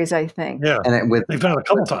series, I think. Yeah, and they've done it a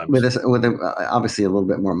couple times with obviously a little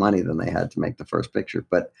bit more money than they had to make the first picture,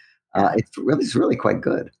 but it's really quite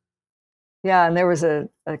good. Yeah, and there was a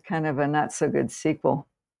kind of a not so good sequel,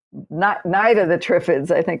 Night of the Triffids,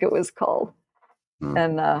 I think it was called.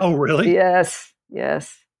 And oh, really? Yes. I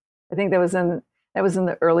think that was in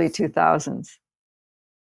the early 2000s.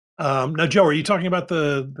 Now, Joe, are you talking about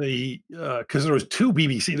the because there was 2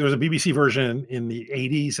 BBC? There was a BBC version in the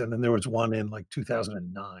 80s, and then there was one in like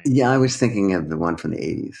 2009. Yeah, I was thinking of the one from the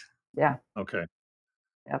 80s. Yeah. Okay.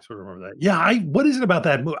 Yep. I sort of remember that. Yeah. What is it about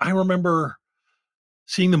that movie? I remember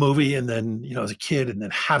seeing the movie, and then as a kid, and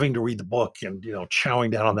then having to read the book, and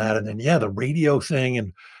chowing down on that, and then the radio thing,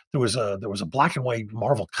 and there was a black and white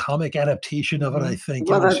Marvel comic adaptation of it, I think.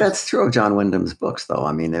 Well, that's true of John Wyndham's books, though.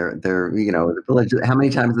 I mean, they're the Village. How many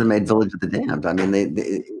times have they made Village of the Damned? I mean,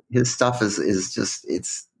 his stuff is just,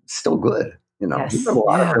 it's still good. Yes.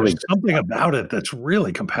 There's something about it that's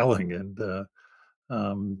really compelling, and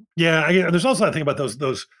there's also that thing about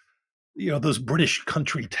those British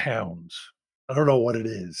country towns. I don't know what it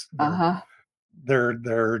is.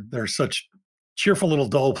 They're such cheerful little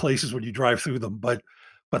dull places when you drive through them, but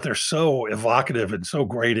they're so evocative and so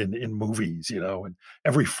great in movies, and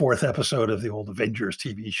every 4th episode of the old Avengers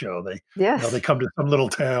TV show, they come to some little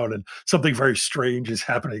town and something very strange is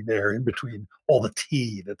happening there in between all the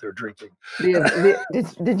tea that they're drinking.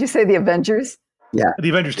 Did you say the Avengers? Yeah. The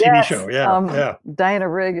Avengers TV show. Yeah. Diana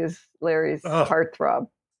Rigg is Larry's heartthrob.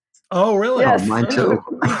 Oh, really? Yes. Oh, mine too.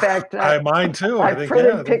 In fact, mine too. I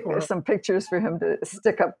printed some pictures for him to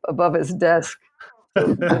stick up above his desk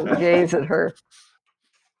to gaze at her.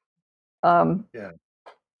 I'm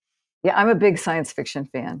a big science fiction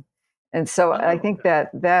fan, and so I think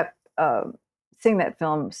that seeing that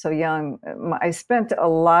film so young, I spent a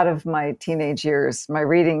lot of my teenage years, my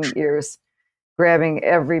reading years, grabbing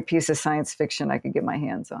every piece of science fiction I could get my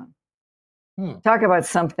hands on. Talk about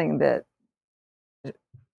something that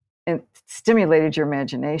stimulated your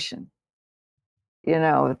imagination. You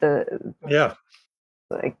know,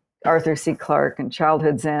 like Arthur C. Clarke and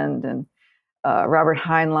Childhood's End and Robert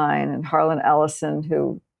Heinlein and Harlan Ellison,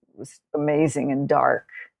 who was amazing and dark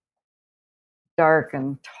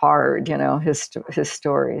and hard, you know, his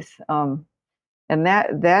stories. And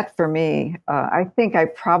that for me, I think I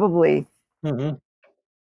probably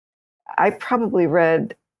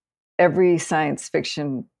read every science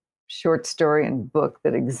fiction short story and book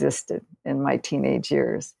that existed in my teenage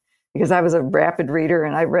years, because I was a rapid reader,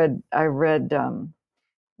 and I read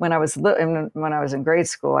when I was in grade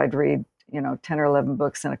school, I'd read 10 or 11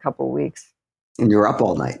 books in a couple of weeks. And you were up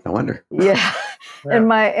all night. No wonder. Yeah. And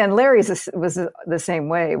Larry's was the same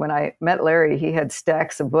way. When I met Larry, he had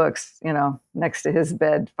stacks of books, next to his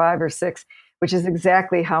bed, 5 or 6, which is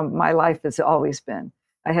exactly how my life has always been.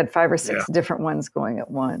 I had 5 or 6 different ones going at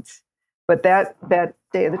once. But that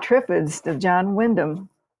Day of the Triffids, the John Wyndham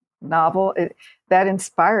novel, that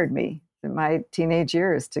inspired me in my teenage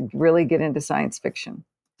years to really get into science fiction.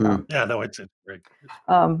 Yeah, no, it's great.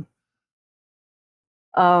 I'm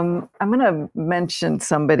going to mention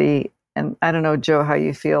somebody, and I don't know, Joe, how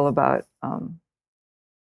you feel about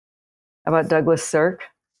Douglas Sirk.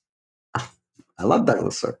 I love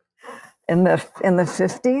Douglas Sirk. In the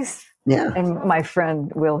 50s. Yeah. And my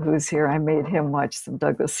friend Will, who's here, I made him watch some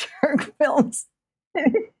Douglas Sirk films.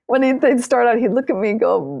 When they'd start out, he'd look at me and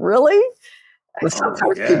go, "Really?" Well,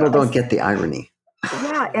 sometimes people don't get the irony.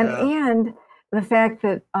 Yeah, and the fact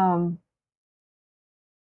that the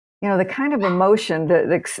kind of emotion,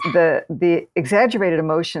 the exaggerated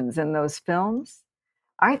emotions in those films,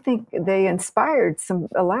 I think they inspired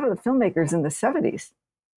a lot of the filmmakers in the 70s.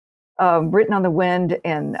 Written on the Wind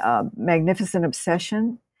and Magnificent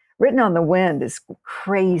Obsession. Written on the Wind is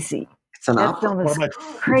crazy. It's an that film is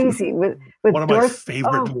crazy. With one of my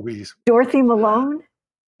favorite movies. Dorothy Malone.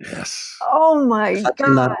 Yes. Oh my God.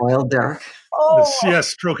 That oil derrick. Oh. Yes,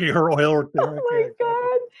 stroking her oil derrick. Oh my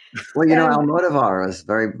God. Well, Almodovar is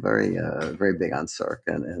very, very, very big on Sirk,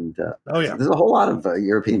 and there's a whole lot of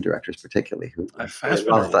European directors, particularly, who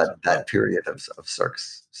love that period of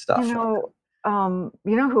Sirk's stuff. You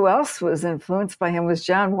know who else was influenced by him was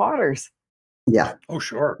John Waters. Yeah. Oh,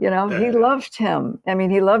 sure. He loved him. I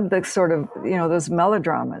mean, he loved the sort of those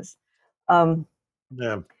melodramas.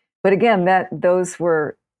 Yeah. But again, those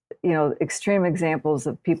were extreme examples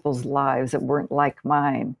of people's lives that weren't like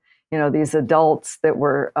mine. These adults that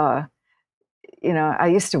were, I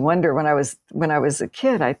used to wonder when I was a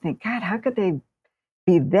kid, I think, God, how could they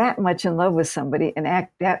be that much in love with somebody and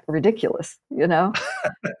act that ridiculous? I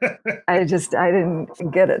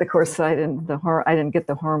didn't get it. Of course, I didn't get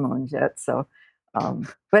the hormones yet. So,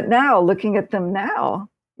 but now looking at them now,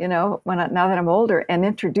 now that I'm older and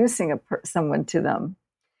introducing someone to them,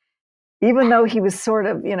 even though he was sort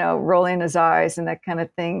of, rolling his eyes and that kind of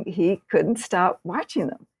thing, he couldn't stop watching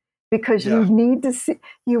them because you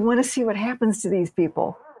want to see what happens to these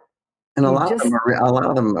people. And a lot of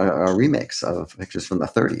them are remakes of pictures from the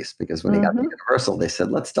 30s, because when he got to Universal, they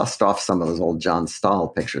said, let's dust off some of those old John Stahl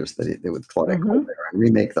pictures that they would Claudette Colbert and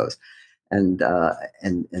remake those. And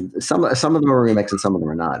some of them are remakes and some of them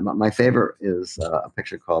are not. My favorite is a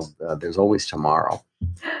picture called "There's Always Tomorrow."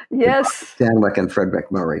 Yes, Stanwyck and Frederick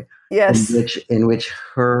Murray. Yes, in which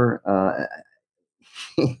her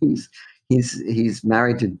he's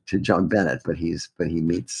married to Joan Bennett, but he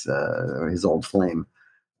meets his old flame,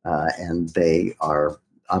 and they are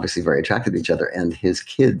obviously very attracted to each other. And his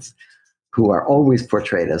kids, who are always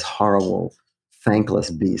portrayed as horrible, thankless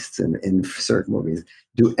beasts in certain movies,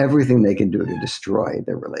 do everything they can do to destroy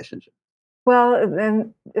their relationship. Well,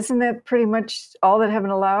 then isn't that pretty much all that heaven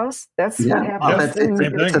allows? That's what happens.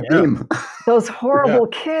 It's a theme. Those horrible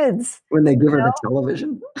kids. When they give her the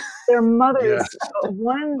television. Their mother is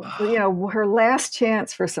her last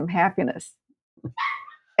chance for some happiness.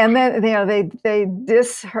 And then, they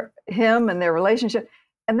diss him and their relationship.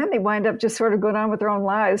 And then they wind up just sort of going on with their own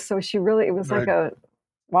lives. So it was like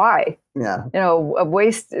why? Yeah. A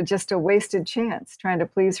wasted chance trying to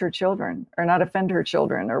please her children or not offend her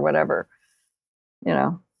children or whatever.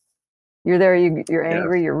 You're there, you're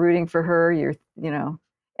angry, you're rooting for her,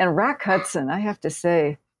 and Rock Hudson, I have to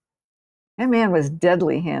say, that man was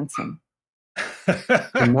deadly handsome.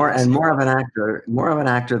 and more of an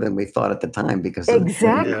actor than we thought at the time, because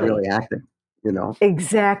exactly really acting,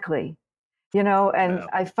 Exactly.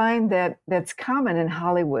 I find that that's common in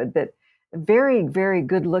Hollywood, that very, very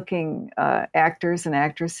good looking actors and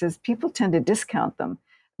actresses, people tend to discount them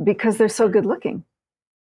because they're so good looking.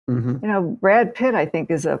 Mhm. You know, Brad Pitt, I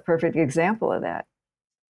think, is a perfect example of that.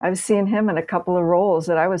 I've seen him in a couple of roles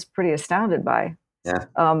that I was pretty astounded by. Yeah.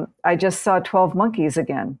 I just saw 12 Monkeys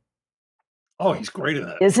again. Oh, he's great in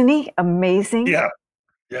that. Isn't he amazing? Yeah.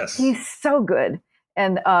 Yes. He's so good.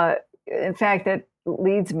 And in fact, that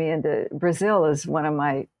leads me into Brazil is one of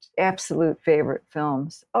my absolute favorite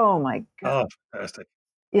films. Oh my God. Oh, fantastic.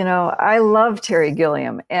 You know, I love Terry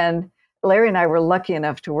Gilliam. And Larry and I were lucky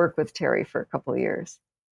enough to work with Terry for a couple of years.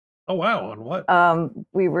 Oh, wow. On what?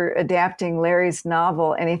 We were adapting Larry's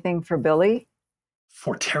novel, Anything for Billy.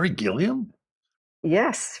 For Terry Gilliam?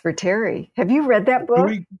 Yes, for Terry. Have you read that book?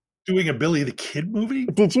 Doing a Billy the Kid movie?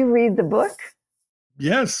 Did you read the book?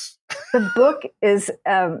 Yes. The book is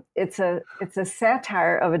it's a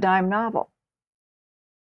satire of a dime novel.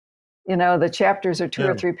 You know, the chapters are two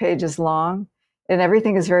or three pages long, and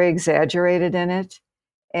everything is very exaggerated in it,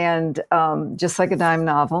 and just like a dime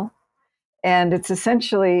novel. And it's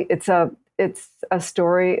essentially it's a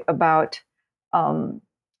story about on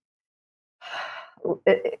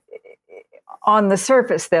the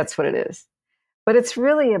surface that's what it is, but it's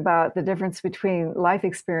really about the difference between life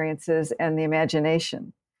experiences and the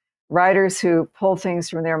imagination. Writers who pull things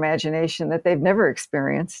from their imagination that they've never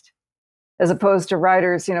experienced, as opposed to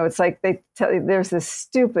writers, you know, it's like they tell you there's this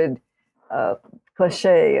stupid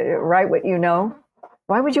cliche: write what you know.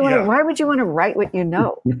 Why would you want to? Why would you want to write what you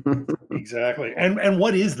know? Exactly. And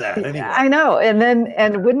what is that anyway? I know.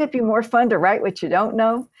 And wouldn't it be more fun to write what you don't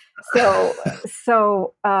know?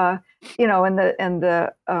 So you know, and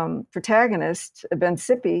the protagonist Ben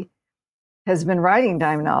Sippy has been writing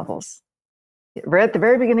dime novels. Right at the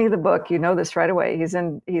very beginning of the book, you know this right away. He's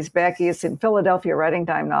in Philadelphia writing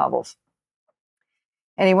dime novels.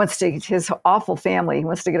 And he wants to, his awful family, he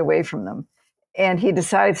wants to get away from them. And he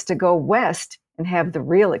decides to go west and have the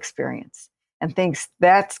real experience and thinks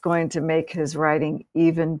that's going to make his writing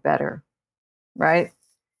even better, right?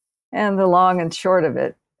 And the long and short of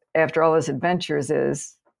it, after all his adventures,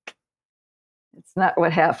 is it's not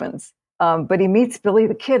what happens. But he meets Billy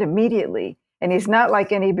the Kid immediately. And he's not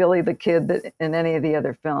like any Billy the Kid that in any of the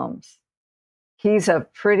other films. He's a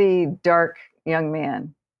pretty dark young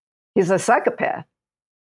man. He's a psychopath.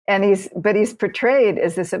 And he's portrayed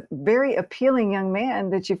as this very appealing young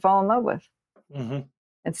man that you fall in love with. Mm-hmm.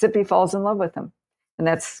 And Sippy falls in love with him. And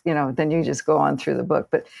that's, you know, then you just go on through the book.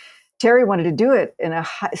 But Terry wanted to do it in a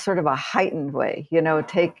sort of a heightened way, you know,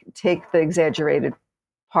 take the exaggerated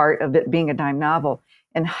part of it being a dime novel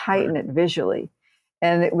and heighten it visually.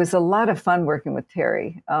 And it was a lot of fun working with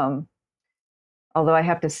Terry. Although I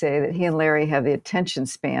have to say that he and Larry have the attention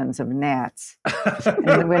spans of gnats.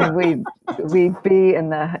 And when we'd be in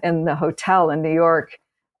the hotel in New York,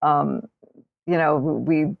 you know,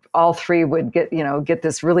 we all three would get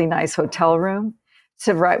this really nice hotel room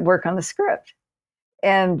to work on the script.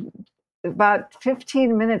 And about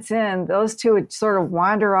 15 minutes in, those two would sort of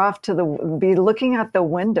wander off be looking out the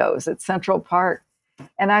windows at Central Park.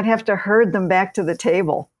 And I'd have to herd them back to the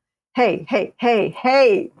table. Hey, hey, hey,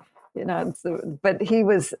 hey. You know, but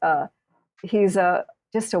he's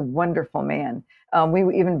just a wonderful man.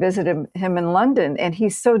 We even visited him in London, and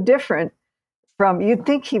he's so different from, you'd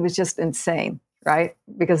think he was just insane, right?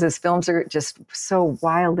 Because his films are just so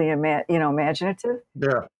wildly, imaginative.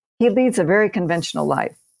 Yeah. He leads a very conventional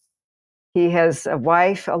life. He has a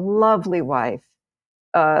wife, a lovely wife,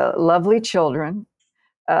 lovely children,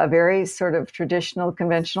 a very sort of traditional,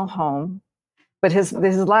 conventional home. But his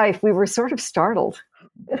life, we were sort of startled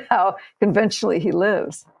at how conventionally he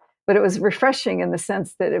lives. But it was refreshing in the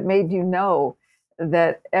sense that it made you know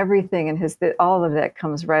that everything in all of that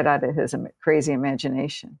comes right out of his crazy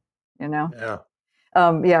imagination, you know? Yeah.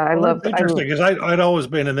 I love. Interesting, because I'd always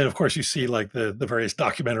been, and then of course you see like the various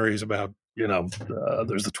documentaries about, you know,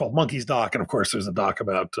 there's the 12 Monkeys doc, and of course there's a doc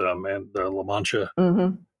about the La Mancha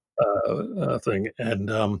thing. And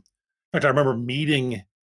in fact, I remember meeting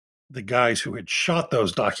the guys who had shot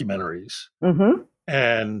those documentaries,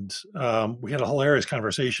 and we had a hilarious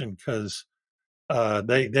conversation because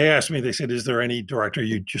they asked me, they said, "Is there any director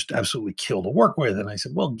you just absolutely kill to work with?" And I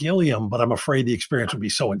said, "Well, Gilliam, but I'm afraid the experience would be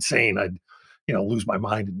so insane, I'd, you know, lose my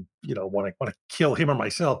mind and, you know, want to kill him or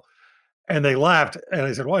myself." And they laughed, and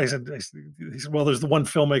I said, "Why?" He said, "Well, there's the one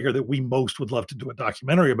filmmaker that we most would love to do a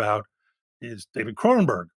documentary about is David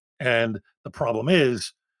Cronenberg, and the problem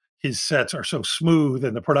is his sets are so smooth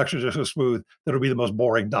and the productions are so smooth that it'll be the most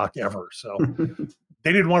boring doc ever." So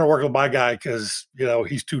they didn't want to work with my guy because, you know,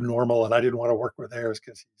 he's too normal, and I didn't want to work with theirs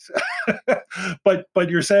because he's. but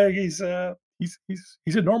you're saying he's a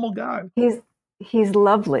normal guy. He's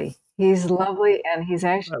lovely. He's lovely, and he's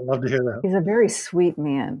actually. I love to hear that. He's a very sweet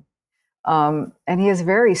man. And he has a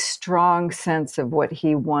very strong sense of what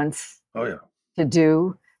he wants Oh yeah. to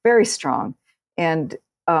do, very strong. And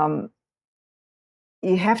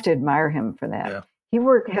you have to admire him for that. Yeah. He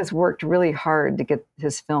has worked really hard to get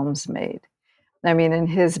his films made. I mean, and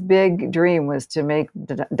his big dream was to make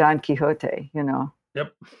Don Quixote, you know,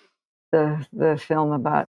 Yep. the film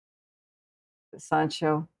about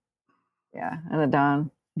Sancho, yeah, and the Don.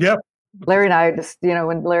 Yep. Larry and I just, you know,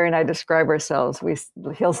 when Larry and I describe ourselves,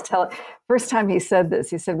 he'll tell. First time he said this,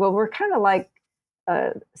 he said, "Well, we're kind of like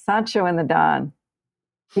Sancho and the Don."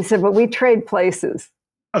 He said, "But we trade places."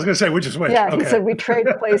 I was going to say, which is which? Yeah, Okay. he said we trade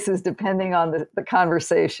places depending on the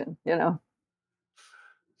conversation, you know.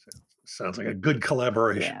 Sounds like a good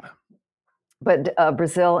collaboration. Yeah. But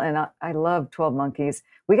Brazil, and I love 12 Monkeys.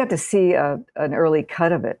 We got to see an early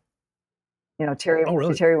cut of it. You know, Terry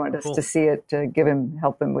wanted us to see it to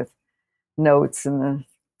help him with notes and the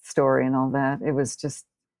story and all that. It was just,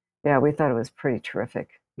 yeah, we thought it was pretty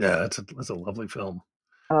terrific. Yeah, it's a lovely film.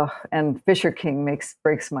 Oh, and Fisher King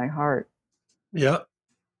breaks my heart. Yeah.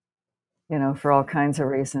 You know, for all kinds of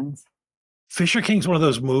reasons. Fisher King's one of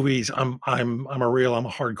those movies. I'm a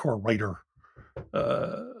hardcore writer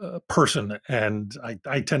person, and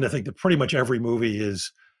I tend to think that pretty much every movie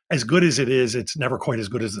is as good as it is. It's never quite as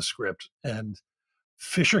good as the script. And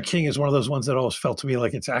Fisher King is one of those ones that always felt to me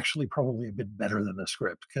like it's actually probably a bit better than the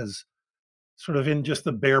script, because sort of in just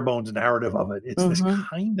the bare bones narrative of it, it's this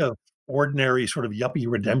kind of ordinary sort of yuppie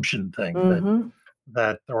redemption thing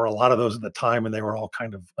that there were a lot of those at the time, and they were all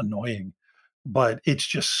kind of annoying. But it's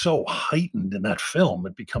just so heightened in that film;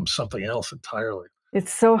 it becomes something else entirely.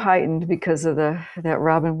 It's so heightened because of that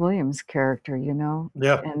Robin Williams character, you know.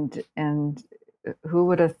 Yeah. And who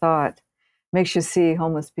would have thought? Makes you see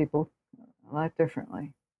homeless people a lot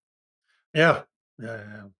differently. Yeah.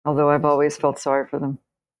 Although I've always felt sorry for them.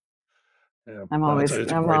 Yeah. I'm always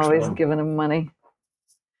giving them money.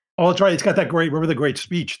 Oh, that's right. It's got that remember the great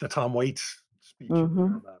speech, the Tom Waits speech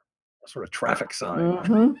about a sort of traffic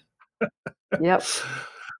sign. Yep.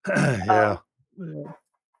 Yeah.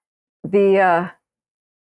 The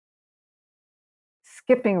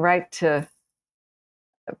skipping right to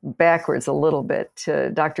backwards a little bit to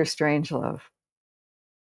Dr. Strangelove.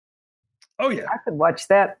 Oh yeah. I could watch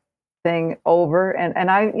that thing over,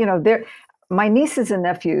 and I, you know, my nieces and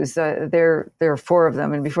nephews, there are 4 of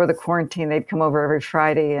them, and before the quarantine, they'd come over every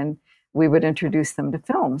Friday, and we would introduce them to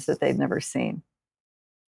films that they'd never seen.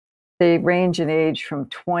 They range in age from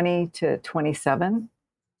 20 to 27,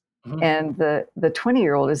 and the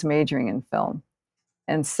 20-year-old is majoring in film,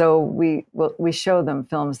 and so we show them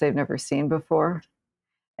films they've never seen before,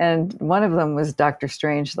 and one of them was Dr.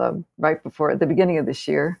 Strangelove right before at the beginning of this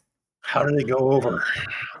year. How do they go over?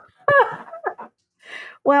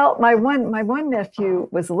 Well, my one nephew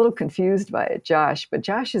was a little confused by it, Josh, but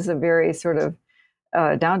Josh is a very sort of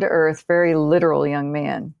down to earth, very literal young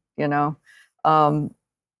man, you know.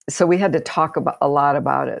 So we had to talk a lot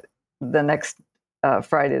about it the next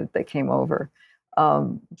Friday that they came over,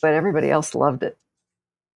 but everybody else loved it.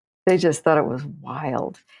 They just thought it was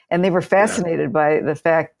wild, and they were fascinated by the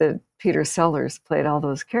fact that Peter Sellers played all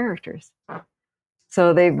those characters.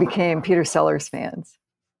 So they became Peter Sellers fans.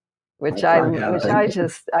 I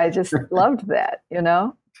just loved that, you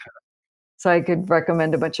know. So I could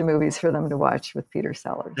recommend a bunch of movies for them to watch with Peter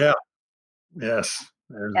Sellers. Yeah, yes,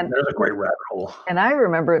 there's a great rabbit hole. And I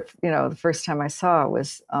remember it, you know, the first time I saw it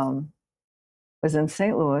was in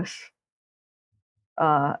St. Louis.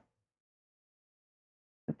 I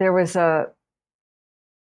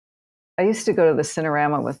used to go to the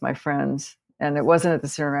Cinerama with my friends, and it wasn't at the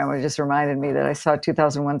Cinerama. It just reminded me that I saw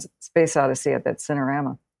 2001: Space Odyssey at that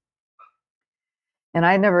Cinerama. And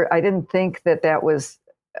I didn't think that was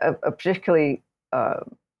a particularly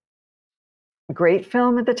great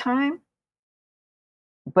film at the time.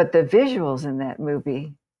 But the visuals in that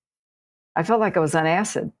movie, I felt like I was on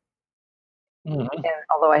acid. And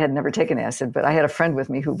although I had never taken acid, but I had a friend with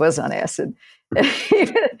me who was on acid.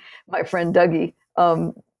 My friend Dougie,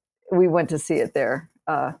 we went to see it there.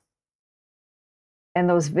 And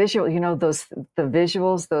those visuals, you know, the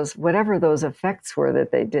visuals, those whatever those effects were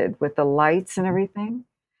that they did with the lights and everything,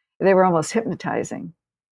 they were almost hypnotizing.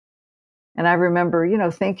 And I remember, you know,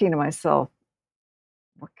 thinking to myself,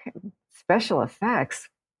 what kind of special effects?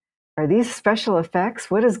 Are these special effects?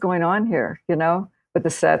 What is going on here? You know, with the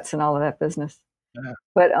sets and all of that business. Yeah.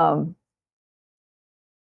 But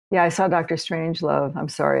yeah, I saw Dr. Strangelove. I'm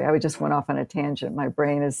sorry, I just went off on a tangent. My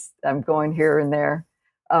brain I'm going here and there.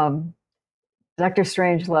 Dr.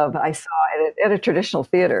 Strangelove, I saw it at a traditional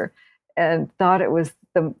theater, and thought it was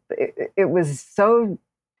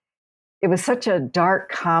such a dark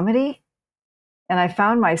comedy, And I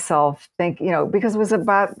found myself thinking, because it was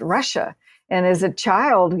about Russia. And as a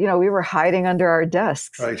child, we were hiding under our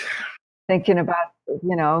desks, Right. thinking about,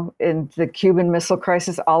 in the Cuban Missile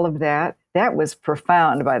Crisis, all of that. That was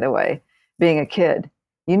profound, by the way, being a kid.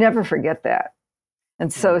 You never forget that.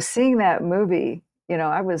 And so seeing that movie,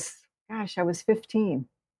 I was 15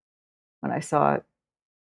 when I saw it.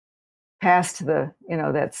 Past the,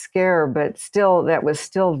 that scare, but still, that was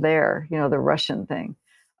still there, the Russian thing.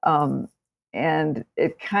 And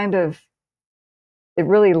it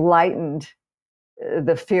really lightened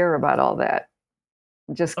the fear about all that.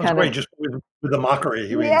 Just That was kind great, of, just with the mockery.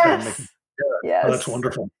 He was kind of making, yes, oh, that's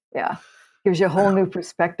wonderful. Yeah, gives you a whole new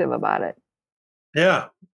perspective about it. Yeah,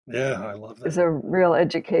 I love that. It's a real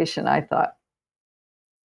education, I thought.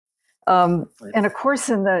 And of course,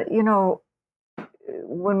 in the,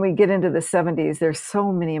 when we get into the 70s, there's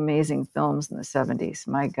so many amazing films in the 70s.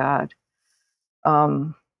 My God.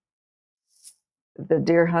 The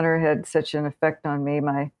Deer Hunter had such an effect on me.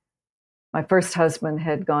 My first husband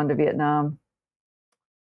had gone to Vietnam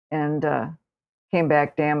and came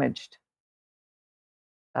back damaged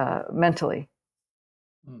mentally,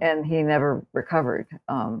 and he never recovered.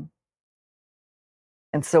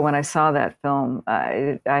 And so when I saw that film,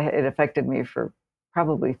 it affected me for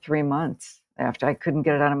probably 3 months after. I couldn't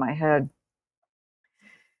get it out of my head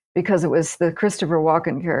because it was the Christopher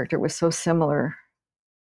Walken character was so similar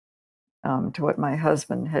to what my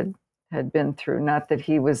husband had been through. Not that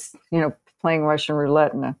he was, playing Russian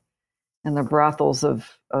roulette in the brothels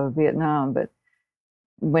of Vietnam, but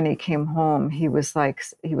when he came home, he was like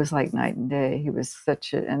night and day. He was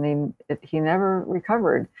and he never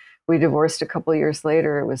recovered. We divorced a couple of years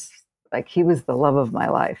later. It was like he was the love of my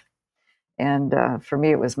life, and for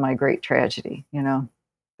me, it was my great tragedy,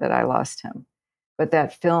 that I lost him. But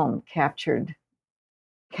that film captured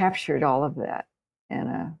all of that in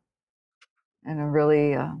a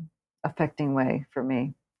really affecting way for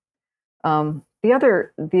me. The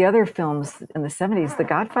other films in the 70s, the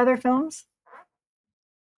Godfather films.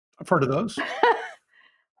 I've heard of those.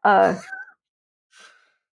 I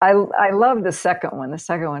love the second one. The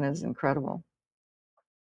second one is incredible.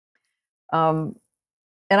 And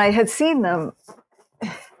I had seen them.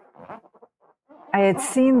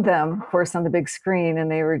 Of course, on the big screen,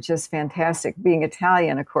 and they were just fantastic. Being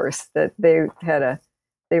Italian, of course, that they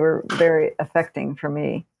were very affecting for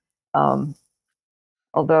me.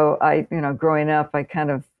 Although growing up, I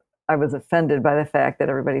was offended by the fact that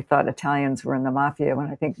everybody thought Italians were in the mafia when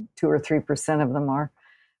I think 2 or 3% of them are.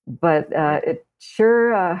 But it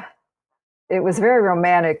was a very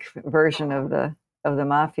romantic version of the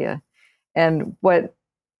mafia. And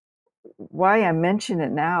why I mention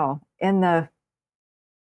it now, when I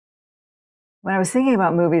was thinking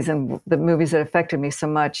about movies and the movies that affected me so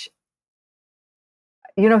much,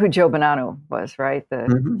 you know who Joe Bonanno was, right?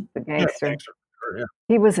 The gangster. Yeah, gangster. Sure, yeah.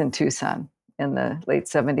 He was in Tucson in the late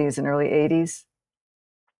 70s and early 80s.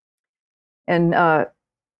 And I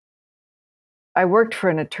worked for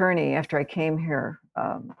an attorney after I came here,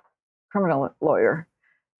 criminal lawyer,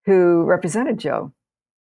 who represented Joe.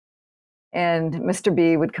 And Mr.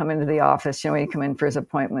 B would come into the office, he'd come in for his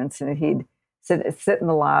appointments, and he'd sit in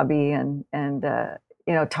the lobby and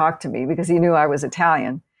talk to me because he knew I was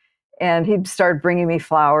Italian. And he'd start bringing me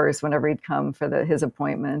flowers whenever he'd come for his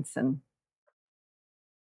appointments. And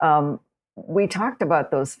we talked about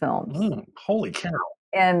those films. Holy cow.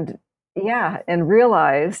 And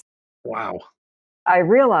realized, wow. I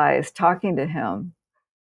realized talking to him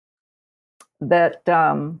that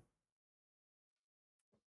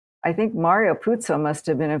I think Mario Puzo must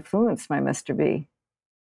have been influenced by Mr. B.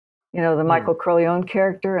 The Michael Corleone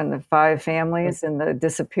character and the 5 families and the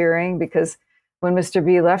disappearing, because when Mr.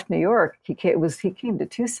 B left New York, he came to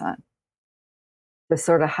Tucson to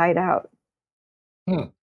sort of hide out.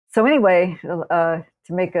 So anyway, to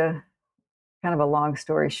make a kind of a long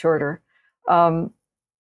story shorter,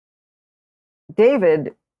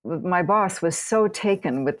 David, my boss, was so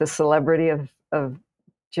taken with the celebrity of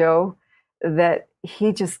Joe that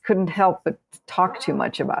he just couldn't help but talk too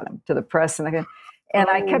much about him to the press. And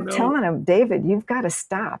I kept telling him, David, you've got to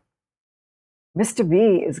stop. Mr.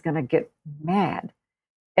 B is going to get mad.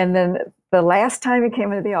 And then the last time he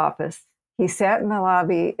came into the office, he sat in the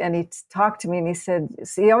lobby and he talked to me and he said,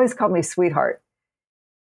 he always called me sweetheart.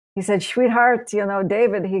 He said, sweetheart,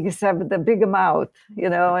 David, he said, the big mouth,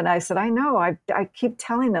 and I said, I know, I keep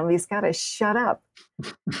telling him he's got to shut up.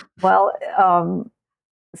 Well,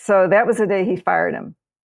 so that was the day he fired him.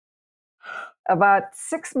 About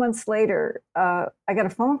 6 months later, I got a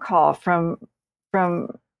phone call from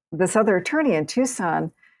this other attorney in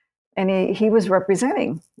Tucson, and he was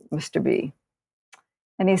representing Mr. B.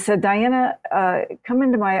 And he said, Diana,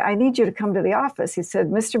 I need you to come to the office. He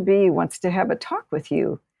said, Mr. B wants to have a talk with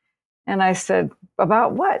you. And I said,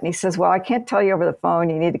 about what? And he says, well, I can't tell you over the phone.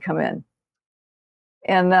 You need to come in.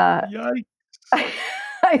 And Yikes.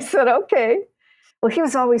 I said, okay. Well, he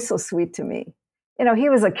was always so sweet to me. You know, he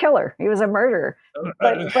was a killer. He was a murderer.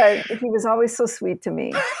 But he was always so sweet to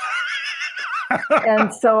me.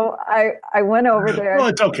 And so I went over there. Well,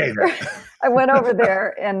 it's okay then. I went over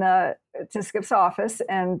there and to Skip's office,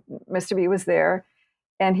 and Mr. B was there,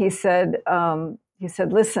 and he said,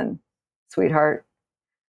 listen, sweetheart,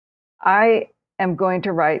 I am going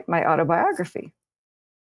to write my autobiography,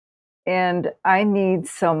 and I need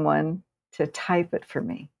someone to type it for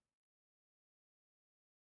me.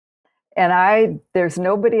 And there's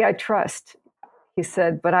nobody I trust. He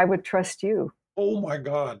said, but I would trust you. Oh my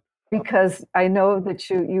God. Because I know that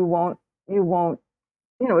you won't,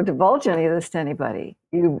 divulge any of this to anybody.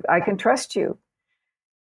 I can trust you.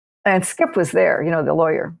 And Skip was there, the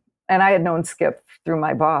lawyer. And I had known Skip through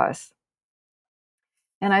my boss.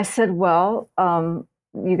 And I said, well,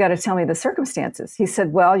 you got to tell me the circumstances. He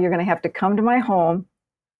said, well, you're going to have to come to my home.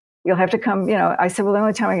 You'll have to come, I said, well, the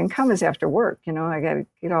only time I can come is after work. I got to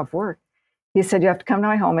get off work. He said, you have to come to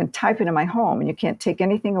my home and type it in my home. And you can't take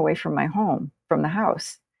anything away from my home, from the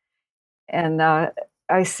house. And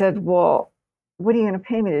I said, well, what are you going to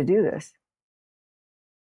pay me to do this?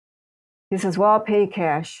 He says, well, I'll pay you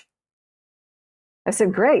cash. I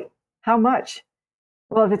said, great. How much?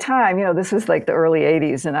 Well, at the time, this was like the early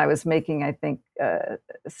 80s, and I was making, I think,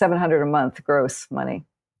 $700 a month gross money.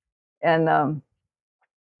 And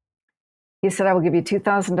he said, I will give you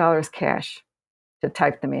 $2,000 cash to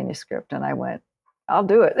type the manuscript. And I went, I'll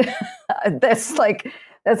do it. That's like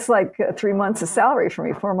 3 months of salary for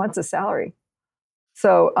me, 4 months of salary.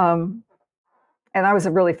 So, and I was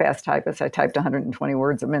a really fast typist. I typed 120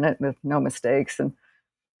 words a minute with no mistakes. And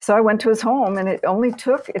so I went to his home, and it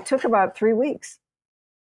took about 3 weeks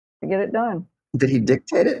to get it done. Did he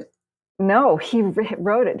dictate it? No, he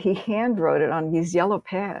wrote it. He hand wrote it on these yellow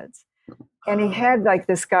pads. And he had like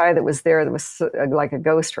this guy that was there that was like a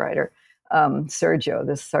ghostwriter, Sergio,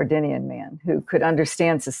 this Sardinian man who could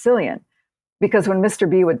understand Sicilian. Because when Mr.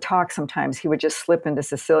 B would talk sometimes, he would just slip into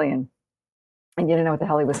Sicilian and you didn't know what the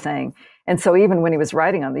hell he was saying. And so even when he was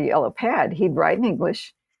writing on the yellow pad, he'd write in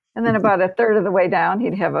English. And then about a third of the way down,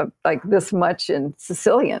 he'd have like this much in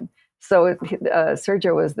Sicilian. So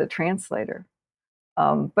Sergio was the translator.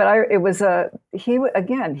 But he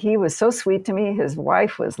was so sweet to me. His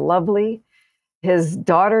wife was lovely. His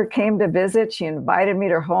daughter came to visit. She invited me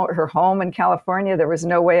to her home in California. There was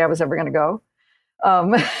no way I was ever going to go.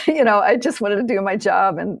 I just wanted to do my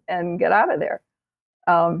job and get out of there.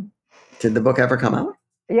 Did the book ever come out?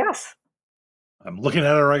 Yes. I'm looking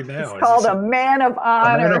at it right now. It's called A Man of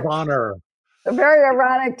Honor. A Man of Honor. A very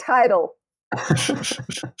ironic title.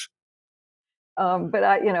 But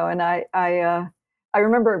I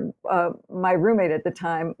remember my roommate at the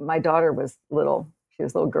time, my daughter was little. She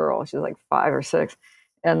was a little girl. She was like 5 or 6.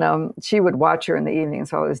 And she would watch her in the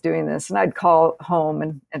evenings while I was doing this. And I'd call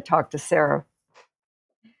home and talk to Sarah.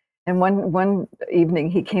 And one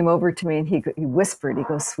evening he came over to me and he whispered, he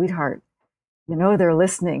goes, sweetheart, they're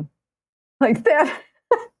listening. Like that.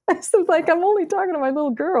 I said, like, I'm only talking to my little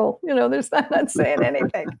girl. I'm not saying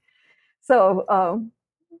anything. So,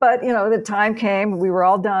 but, the time came, we were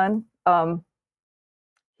all done.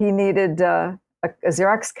 He needed a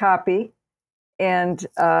Xerox copy. And,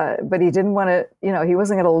 but he didn't want to, he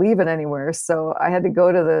wasn't going to leave it anywhere. So I had to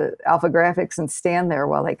go to the Alpha Graphics and stand there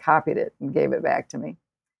while they copied it and gave it back to me.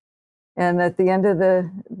 And at the end of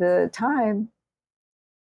the time,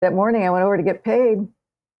 that morning I went over to get paid.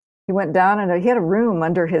 He went down and he had a room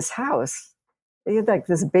under his house. He had like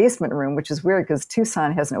this basement room, which is weird because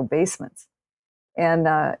Tucson has no basements. And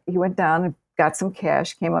he went down and got some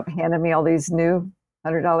cash, came up, handed me all these new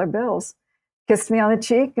 $100 bills, kissed me on the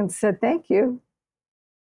cheek and said, thank you.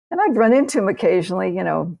 And I'd run into him occasionally,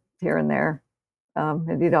 here and there.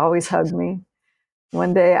 And he'd always hug me.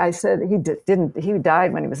 One day I said, he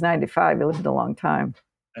died when he was 95. He lived a long time.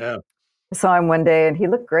 Yeah. I saw him one day and he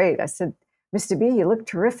looked great. I said, Mr. B, you look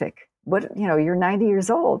terrific. You're 90 years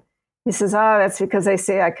old. He says, that's because they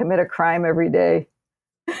say I commit a crime every day.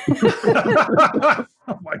 I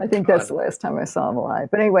think that's the last time I saw him alive.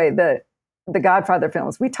 But anyway, the Godfather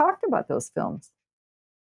films, we talked about those films.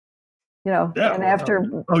 And after...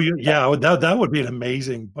 that would be an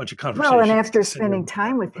amazing bunch of conversations. Well, and after spending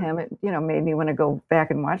time with him, it, made me want to go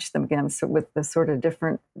back and watch them again, so with the sort of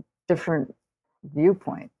different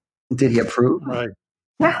viewpoint. Did he approve? Right.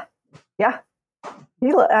 Yeah.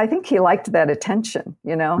 I think he liked that attention,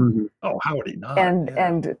 Mhm. Oh, how would he not?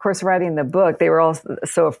 and of course, writing the book, they were all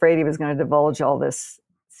so afraid he was going to divulge all this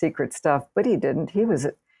secret stuff, but he didn't.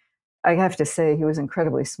 I have to say, he was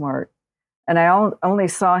incredibly smart, and I only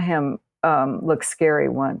saw him look scary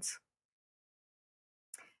once,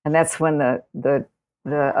 and that's when the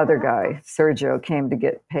other guy, Sergio, came to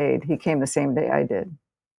get paid. He came the same day I did,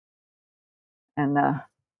 and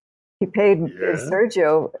he paid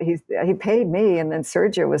Sergio. He paid me, and then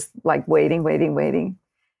Sergio was like waiting,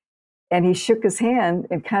 and he shook his hand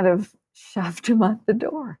and kind of shoved him out the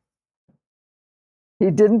door. He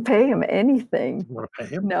didn't pay him anything. You want to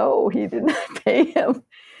pay him? No, he did not pay him.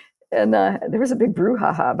 And there was a big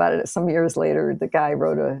brouhaha about it. Some years later, the guy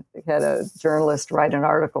had a journalist write an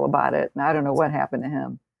article about it, and I don't know what happened to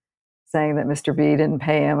him, saying that Mr. B didn't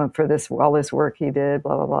pay him for all this work he did,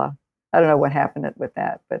 blah blah blah. I don't know what happened with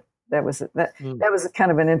that, but that was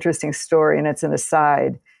kind of an interesting story, and it's an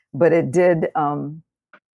aside. But it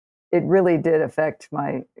really did affect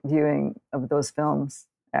my viewing of those films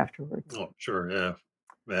afterwards. Oh, sure, yeah.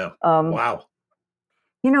 Yeah. Wow.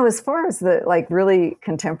 As far as the really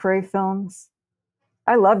contemporary films,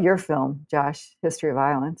 I love your film, Josh, History of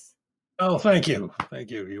Violence. Oh, thank you.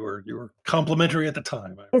 You were complimentary at the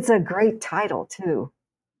time. It's a great title too.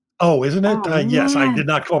 Oh, isn't it? Yes, I man. did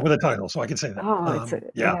not come up with a title, so I can say that. Oh,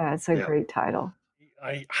 it's a great title.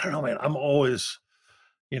 I don't know, man. I'm always,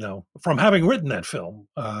 from having written that film,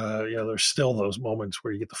 there's still those moments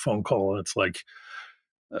where you get the phone call and it's like,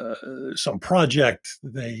 some project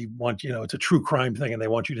they want, it's a true crime thing, and they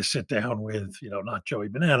want you to sit down with, not Joey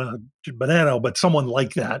Bonanno, but someone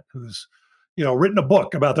like that who's, written a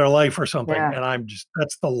book about their life or something. Yeah. And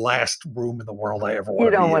that's the last room in the world I ever want to be.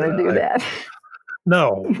 You don't want to do that.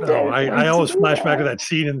 No. I always flash back to that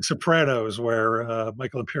scene in Sopranos where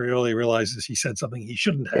Michael Imperioli realizes he said something he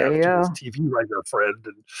shouldn't have to his TV writer friend,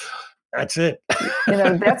 and that's it.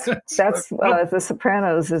 That's The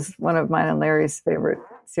Sopranos is one of mine and Larry's favorite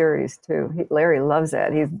series too. Larry loves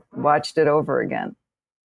that. He's watched it over again.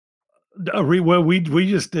 We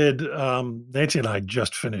just did. Nancy and I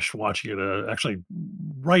just finished watching it. Actually,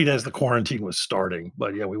 right as the quarantine was starting.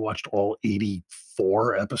 But yeah, we watched all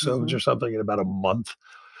 84 episodes or something in about a month.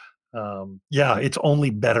 It's only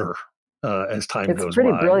better as time goes by. It's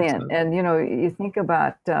pretty brilliant, and you think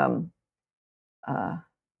about.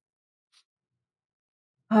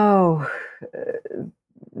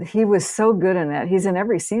 He was so good in that. He's in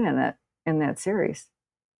every scene in that series.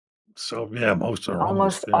 So yeah,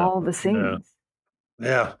 almost all the scenes.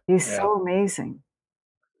 Yeah. He's so amazing.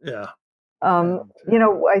 Yeah.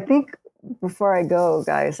 I think before I go,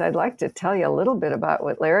 guys, I'd like to tell you a little bit about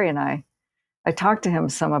what Larry and I talked to him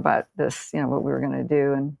some about this, what we were going to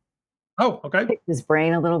do, and picked his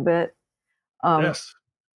brain a little bit. Yes.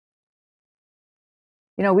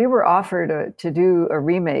 We were offered to do a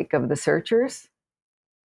remake of The Searchers.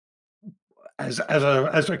 As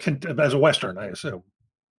a Western, I assume.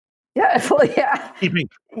 Yeah, well, yeah.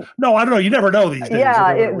 No, I don't know. You never know these days.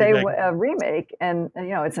 Yeah, they remake, and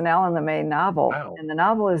it's an Alan LeMay novel, and the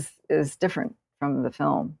novel is different from the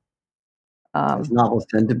film. As novels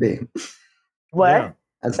tend to be. What?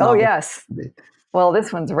 Yeah, yes. Well,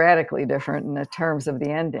 this one's radically different in the terms of the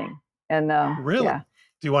ending, and really. Yeah.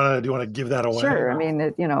 Do you want to give that away? Sure. I mean,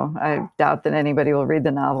 I doubt that anybody will read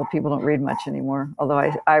the novel. People don't read much anymore,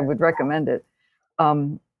 although I would recommend it.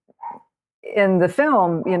 In the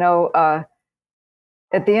film,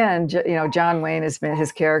 at the end, John Wayne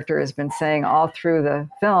his character has been saying all through the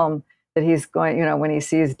film that he's going, when he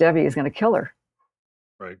sees Debbie, he's going to kill her.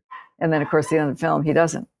 Right. And then, of course, at the end of the film, he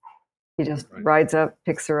doesn't. He just rides up,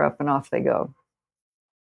 picks her up, and off they go.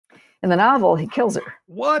 In the novel, he kills her.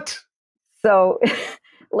 What? So,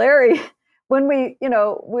 Larry, when we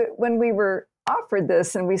were offered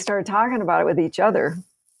this and we started talking about it with each other,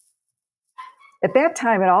 at that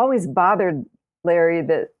time, it always bothered Larry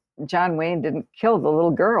that John Wayne didn't kill the little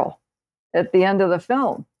girl at the end of the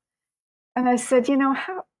film. And I said,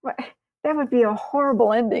 that would be a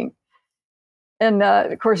horrible ending. And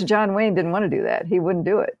of course, John Wayne didn't want to do that. He wouldn't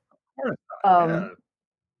do it.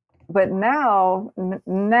 But now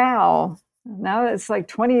it's like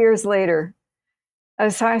 20 years later.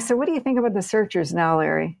 So I said, what do you think about The Searchers now,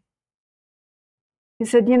 Larry? He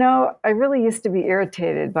said, I really used to be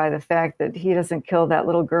irritated by the fact that he doesn't kill that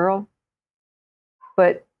little girl.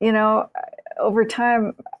 But, over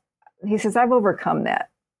time, he says, I've overcome that.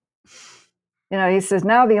 He says,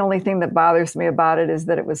 now the only thing that bothers me about it is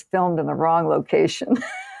that it was filmed in the wrong location.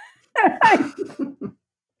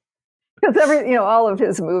 Because all of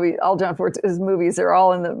his movies, all John Ford's movies are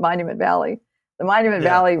all in the Monument Valley. The Monument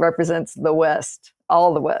Valley represents the West,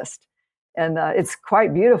 all the West. And it's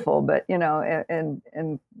quite beautiful, but and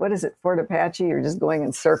what is it, Fort Apache? You're just going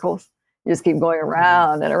in circles. You just keep going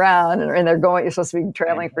around and around, and they're going. You're supposed to be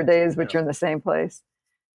traveling for days, but you're in the same place.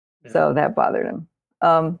 Yeah. So that bothered him.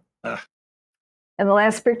 And the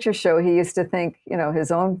Last Picture Show, he used to think,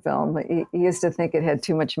 his own film, he used to think it had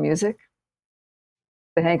too much music.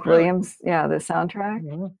 The Hank Williams, the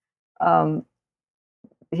soundtrack. Mm-hmm.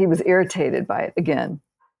 He was irritated by it again.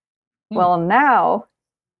 Well, now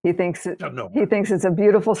he thinks it's a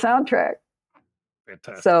beautiful soundtrack.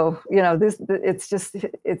 Fantastic. So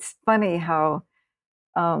it's funny how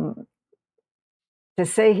to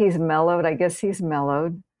say he's mellowed. I guess he's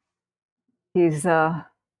mellowed. He's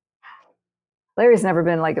Larry's never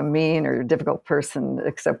been like a mean or difficult person,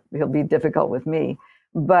 except he'll be difficult with me.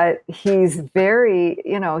 But he's very,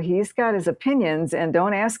 he's got his opinions, and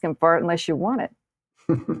don't ask him for it unless you want it.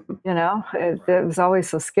 It was always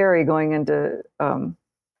so scary going into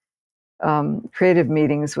creative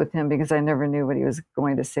meetings with him, because I never knew what he was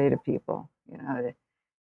going to say to people.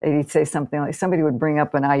 He'd say something like, somebody would bring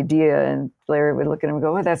up an idea, and Larry would look at him and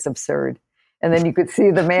go, "Oh, that's absurd." And then you could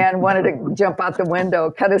see the man wanted to jump out the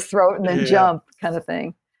window, cut his throat, and then jump, kind of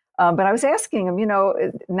thing. But I was asking him,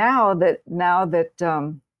 now that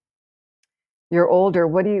you're older,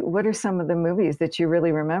 what are some of the movies that you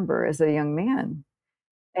really remember as a young man?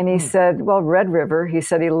 And he said, well, Red River. He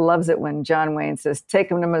said he loves it when John Wayne says,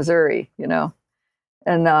 "Take him to Missouri,"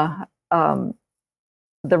 And The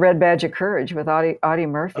Red Badge of Courage with Audie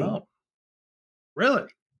Murphy. Oh, really?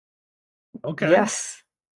 Okay. Yes.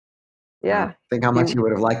 Yeah. Think how much you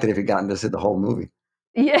would have liked it if you'd gotten to see the whole movie.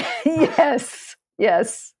 Yeah. Yes.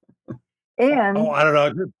 And I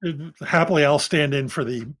don't know. Happily, I'll stand in for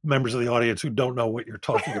the members of the audience who don't know what you're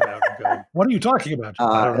talking about. And go, what are you talking about?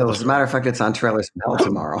 As a matter of fact, it's on Trailers from Hell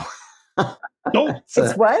tomorrow. No,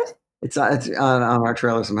 it's what? It's on our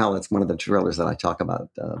Trailers from Hell. It's one of the trailers that I talk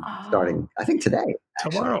about starting, I think, today.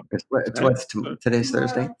 Tomorrow. Today's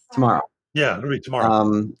Thursday? Tomorrow. Yeah, it'll be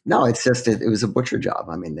tomorrow. No, it's just it was a butcher job.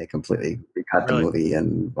 I mean, they completely recut the movie,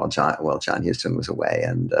 and John Huston was away,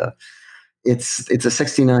 and it's a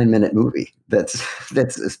 69-minute movie that's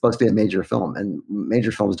supposed to be a major film, and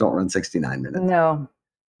major films don't run 69 minutes. No,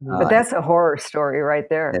 but that's a horror story right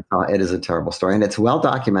there. It is a terrible story, and it's well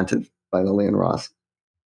documented by Lillian Ross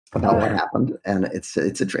about what happened, and it's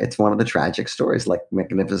one of the tragic stories, like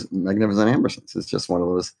Magnificent Ambersons. It's just one of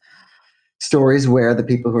those stories where the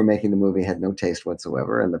people who were making the movie had no taste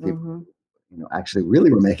whatsoever, and the people who actually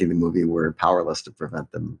really were making the movie were powerless to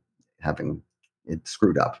prevent them having it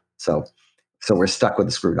screwed up. So we're stuck with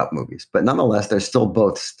the screwed up movies, but nonetheless, they're still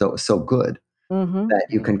both so good that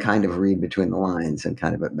you can kind of read between the lines and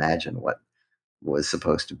kind of imagine what was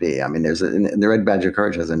supposed to be. I mean, in the Red Badge of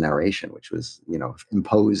Courage has a narration, which was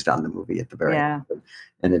imposed on the movie at the very end,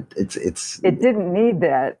 and it didn't need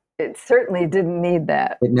that. It certainly didn't need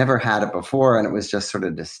that. It never had it before, and it was just sort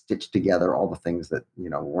of to stitch together all the things that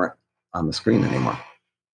weren't on the screen anymore.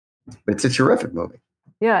 But it's a terrific movie.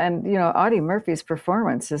 Yeah, and Audie Murphy's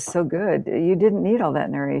performance is so good. You didn't need all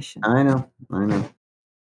that narration. I know.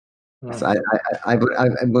 So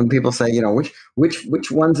when people say,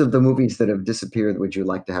 which ones of the movies that have disappeared would you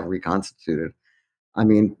like to have reconstituted? I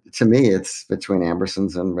mean, to me, it's between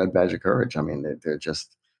Ambersons and Red Badge of Courage. I mean, they're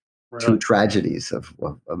just two tragedies of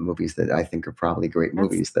movies that I think are probably great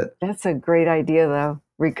movies. That's a great idea, though.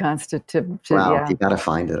 Reconstitute. Wow, you got to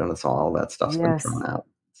find it, and it's all that stuff's been thrown out.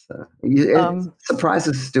 So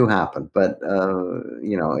surprises do happen, but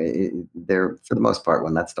they're for the most part,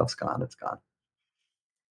 when that stuff's gone, it's gone.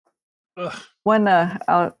 When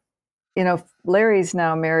Larry's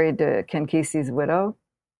now married to Ken Kesey's widow,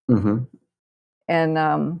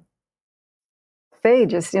 and Faye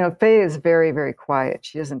Faye is very, very quiet.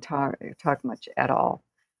 She doesn't talk much at all.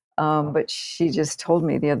 But she just told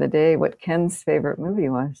me the other day what Ken's favorite movie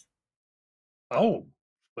was. Oh,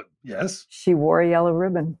 but yes. She Wore a Yellow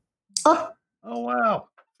Ribbon. Oh wow.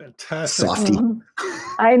 Fantastic. Softy.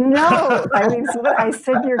 I know. I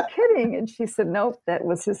said, "You're kidding." And she said, "Nope, that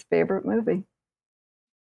was his favorite movie."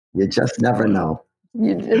 You just never know.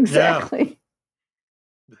 Exactly.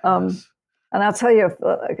 Yeah. And I'll tell you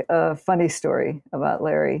a funny story about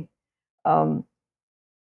Larry.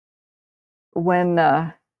 When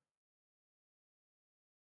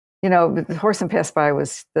Horse and Pass By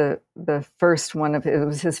was the first one of it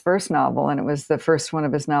was his first novel, and it was the first one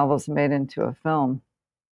of his novels made into a film.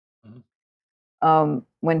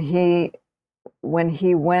 When he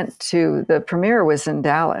went to the premiere was in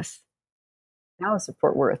Dallas or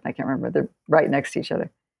Fort Worth, I can't remember. They're right next to each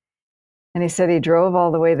other. And he said he drove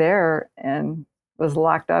all the way there and was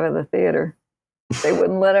locked out of the theater. They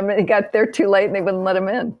wouldn't let him in. He got there too late and they wouldn't let him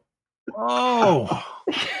in. Oh,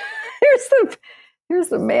 here's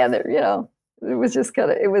the man that, it was just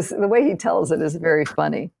it was the way he tells it is very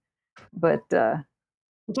funny. But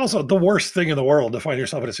it's also the worst thing in the world to find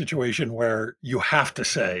yourself in a situation where you have to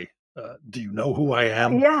say, do you know who I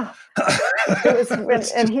am? Yeah.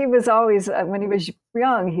 And he was always, when he was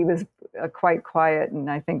young, he was quite quiet and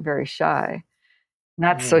I think very shy.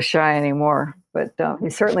 Not so shy anymore, but he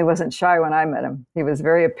certainly wasn't shy when I met him. He was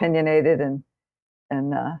very opinionated and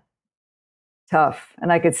tough.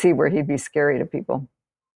 And I could see where he'd be scary to people.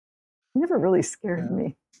 He never really scared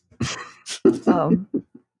me.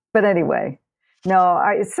 But anyway, no,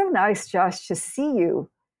 it's so nice, Josh, to see you.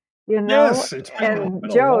 Yes, it's been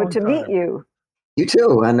Joe, to meet you. You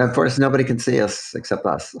too. And of course, nobody can see us except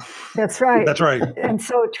us. That's right. That's right. And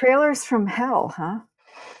so Trailers from Hell, huh?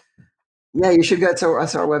 Yeah, you should go to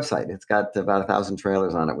our website. It's got about 1,000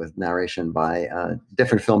 trailers on it with narration by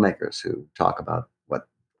different filmmakers who talk about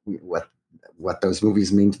what those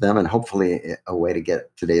movies mean to them, and hopefully a way to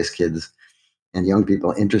get today's kids and young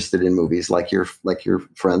people interested in movies like your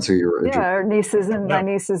friends or our nieces and my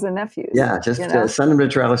nieces and nephews. Yeah, just send them to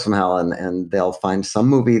Trailers from Hell, and they'll find some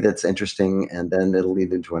movie that's interesting, and then it'll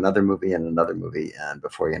lead into another movie and another movie, and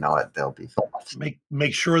before you know it, they'll be filmed.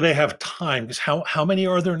 Make sure they have time, because how many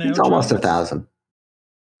are there now? It's almost 1,000.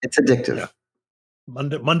 It's addictive. Yeah.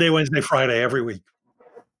 Monday, Wednesday, Friday every week.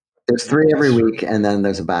 There's 3 every week, and then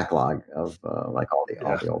there's a backlog of like all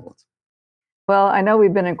the old ones. Well, I know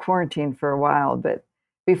we've been in quarantine for a while, but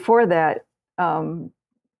before that,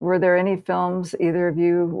 were there any films either of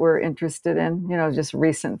you were interested in? Just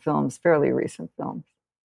recent films, fairly recent films.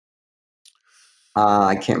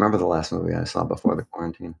 I can't remember the last movie I saw before the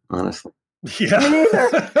quarantine, honestly. Yeah, me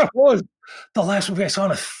neither. It was the last movie I saw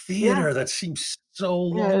in a theater. That seems so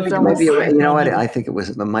long ago. Maybe, you know what? I think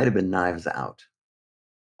it might have been Knives Out.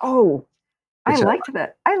 Oh, I liked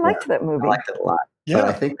that. I liked that movie. I liked it a lot. Yeah. But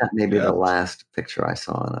I think that may be the last picture I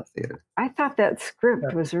saw in a theater. I thought that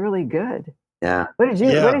script was really good. Yeah. What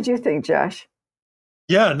did you think, Josh?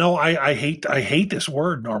 Yeah, no, I hate this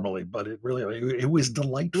word normally, but it was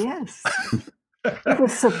delightful. Yes. It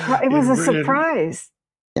was a surprise.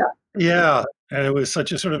 Yeah. Yeah. And it was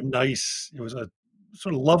such a sort of nice, it was a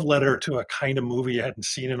sort of love letter to a kind of movie you hadn't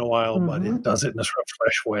seen in a while, but it does it in a sort of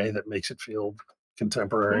fresh way that makes it feel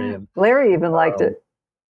contemporary. Yeah. And Larry even liked it.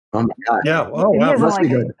 Oh my God. Yeah. Oh wow. Must be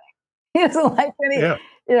good. He doesn't like any. Yeah.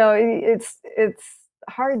 It's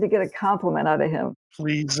hard to get a compliment out of him.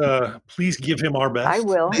 Please give him our best. I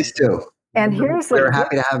will. Please do. And we're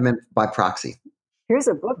happy to have him by proxy. Here's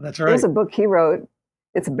a book. That's right. Here's a book he wrote.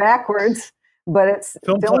 It's backwards, but it's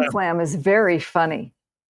Film Flam is very funny.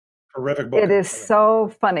 Terrific book. It is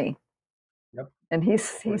so funny. Yep. And he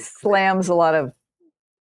slams a lot of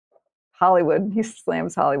Hollywood. He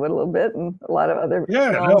slams Hollywood a little bit, and a lot of other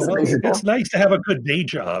films. It's nice to have a good day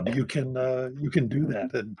job. You can do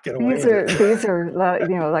that and get away with it. These are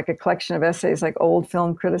like a collection of essays, like old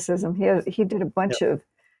film criticism. He did a bunch of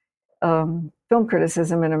film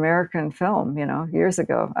criticism in American film, years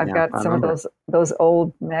ago. I've got some of those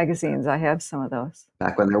old magazines. I have some of those.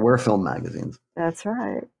 Back when there were film magazines. That's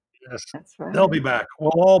right. Yes, that's right. They'll be back.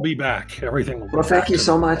 We'll all be back. Everything will be back. Well, thank you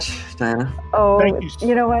so much, Diana. Oh, thank you.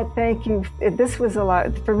 You know what? Thank you. This was a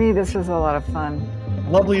lot. For me, this was a lot of fun.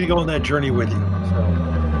 Lovely to go on that journey with you.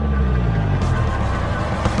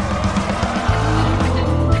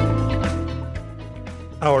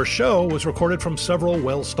 Our show was recorded from several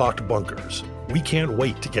well-stocked bunkers. We can't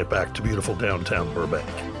wait to get back to beautiful downtown Burbank.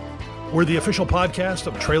 We're the official podcast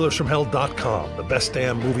of trailersfromhell.com, the best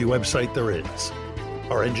damn movie website there is.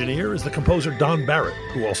 Our engineer is the composer Don Barrett,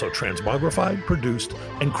 who also transmogrified, produced,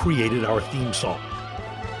 and created our theme song.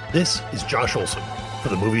 This is Josh Olson for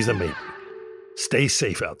The Movies That Made Me. Stay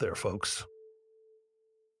safe out there, folks.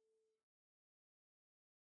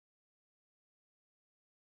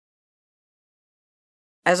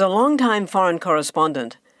 As a longtime foreign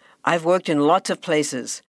correspondent, I've worked in lots of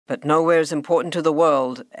places, but nowhere as important to the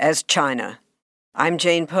world as China. I'm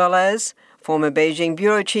Jane Perlez, former Beijing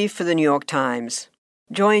bureau chief for the New York Times.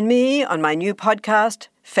 Join me on my new podcast,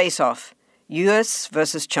 Face Off, U.S.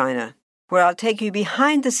 versus China, where I'll take you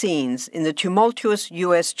behind the scenes in the tumultuous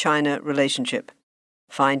U.S.-China relationship.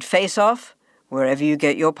 Find Face Off wherever you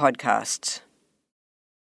get your podcasts.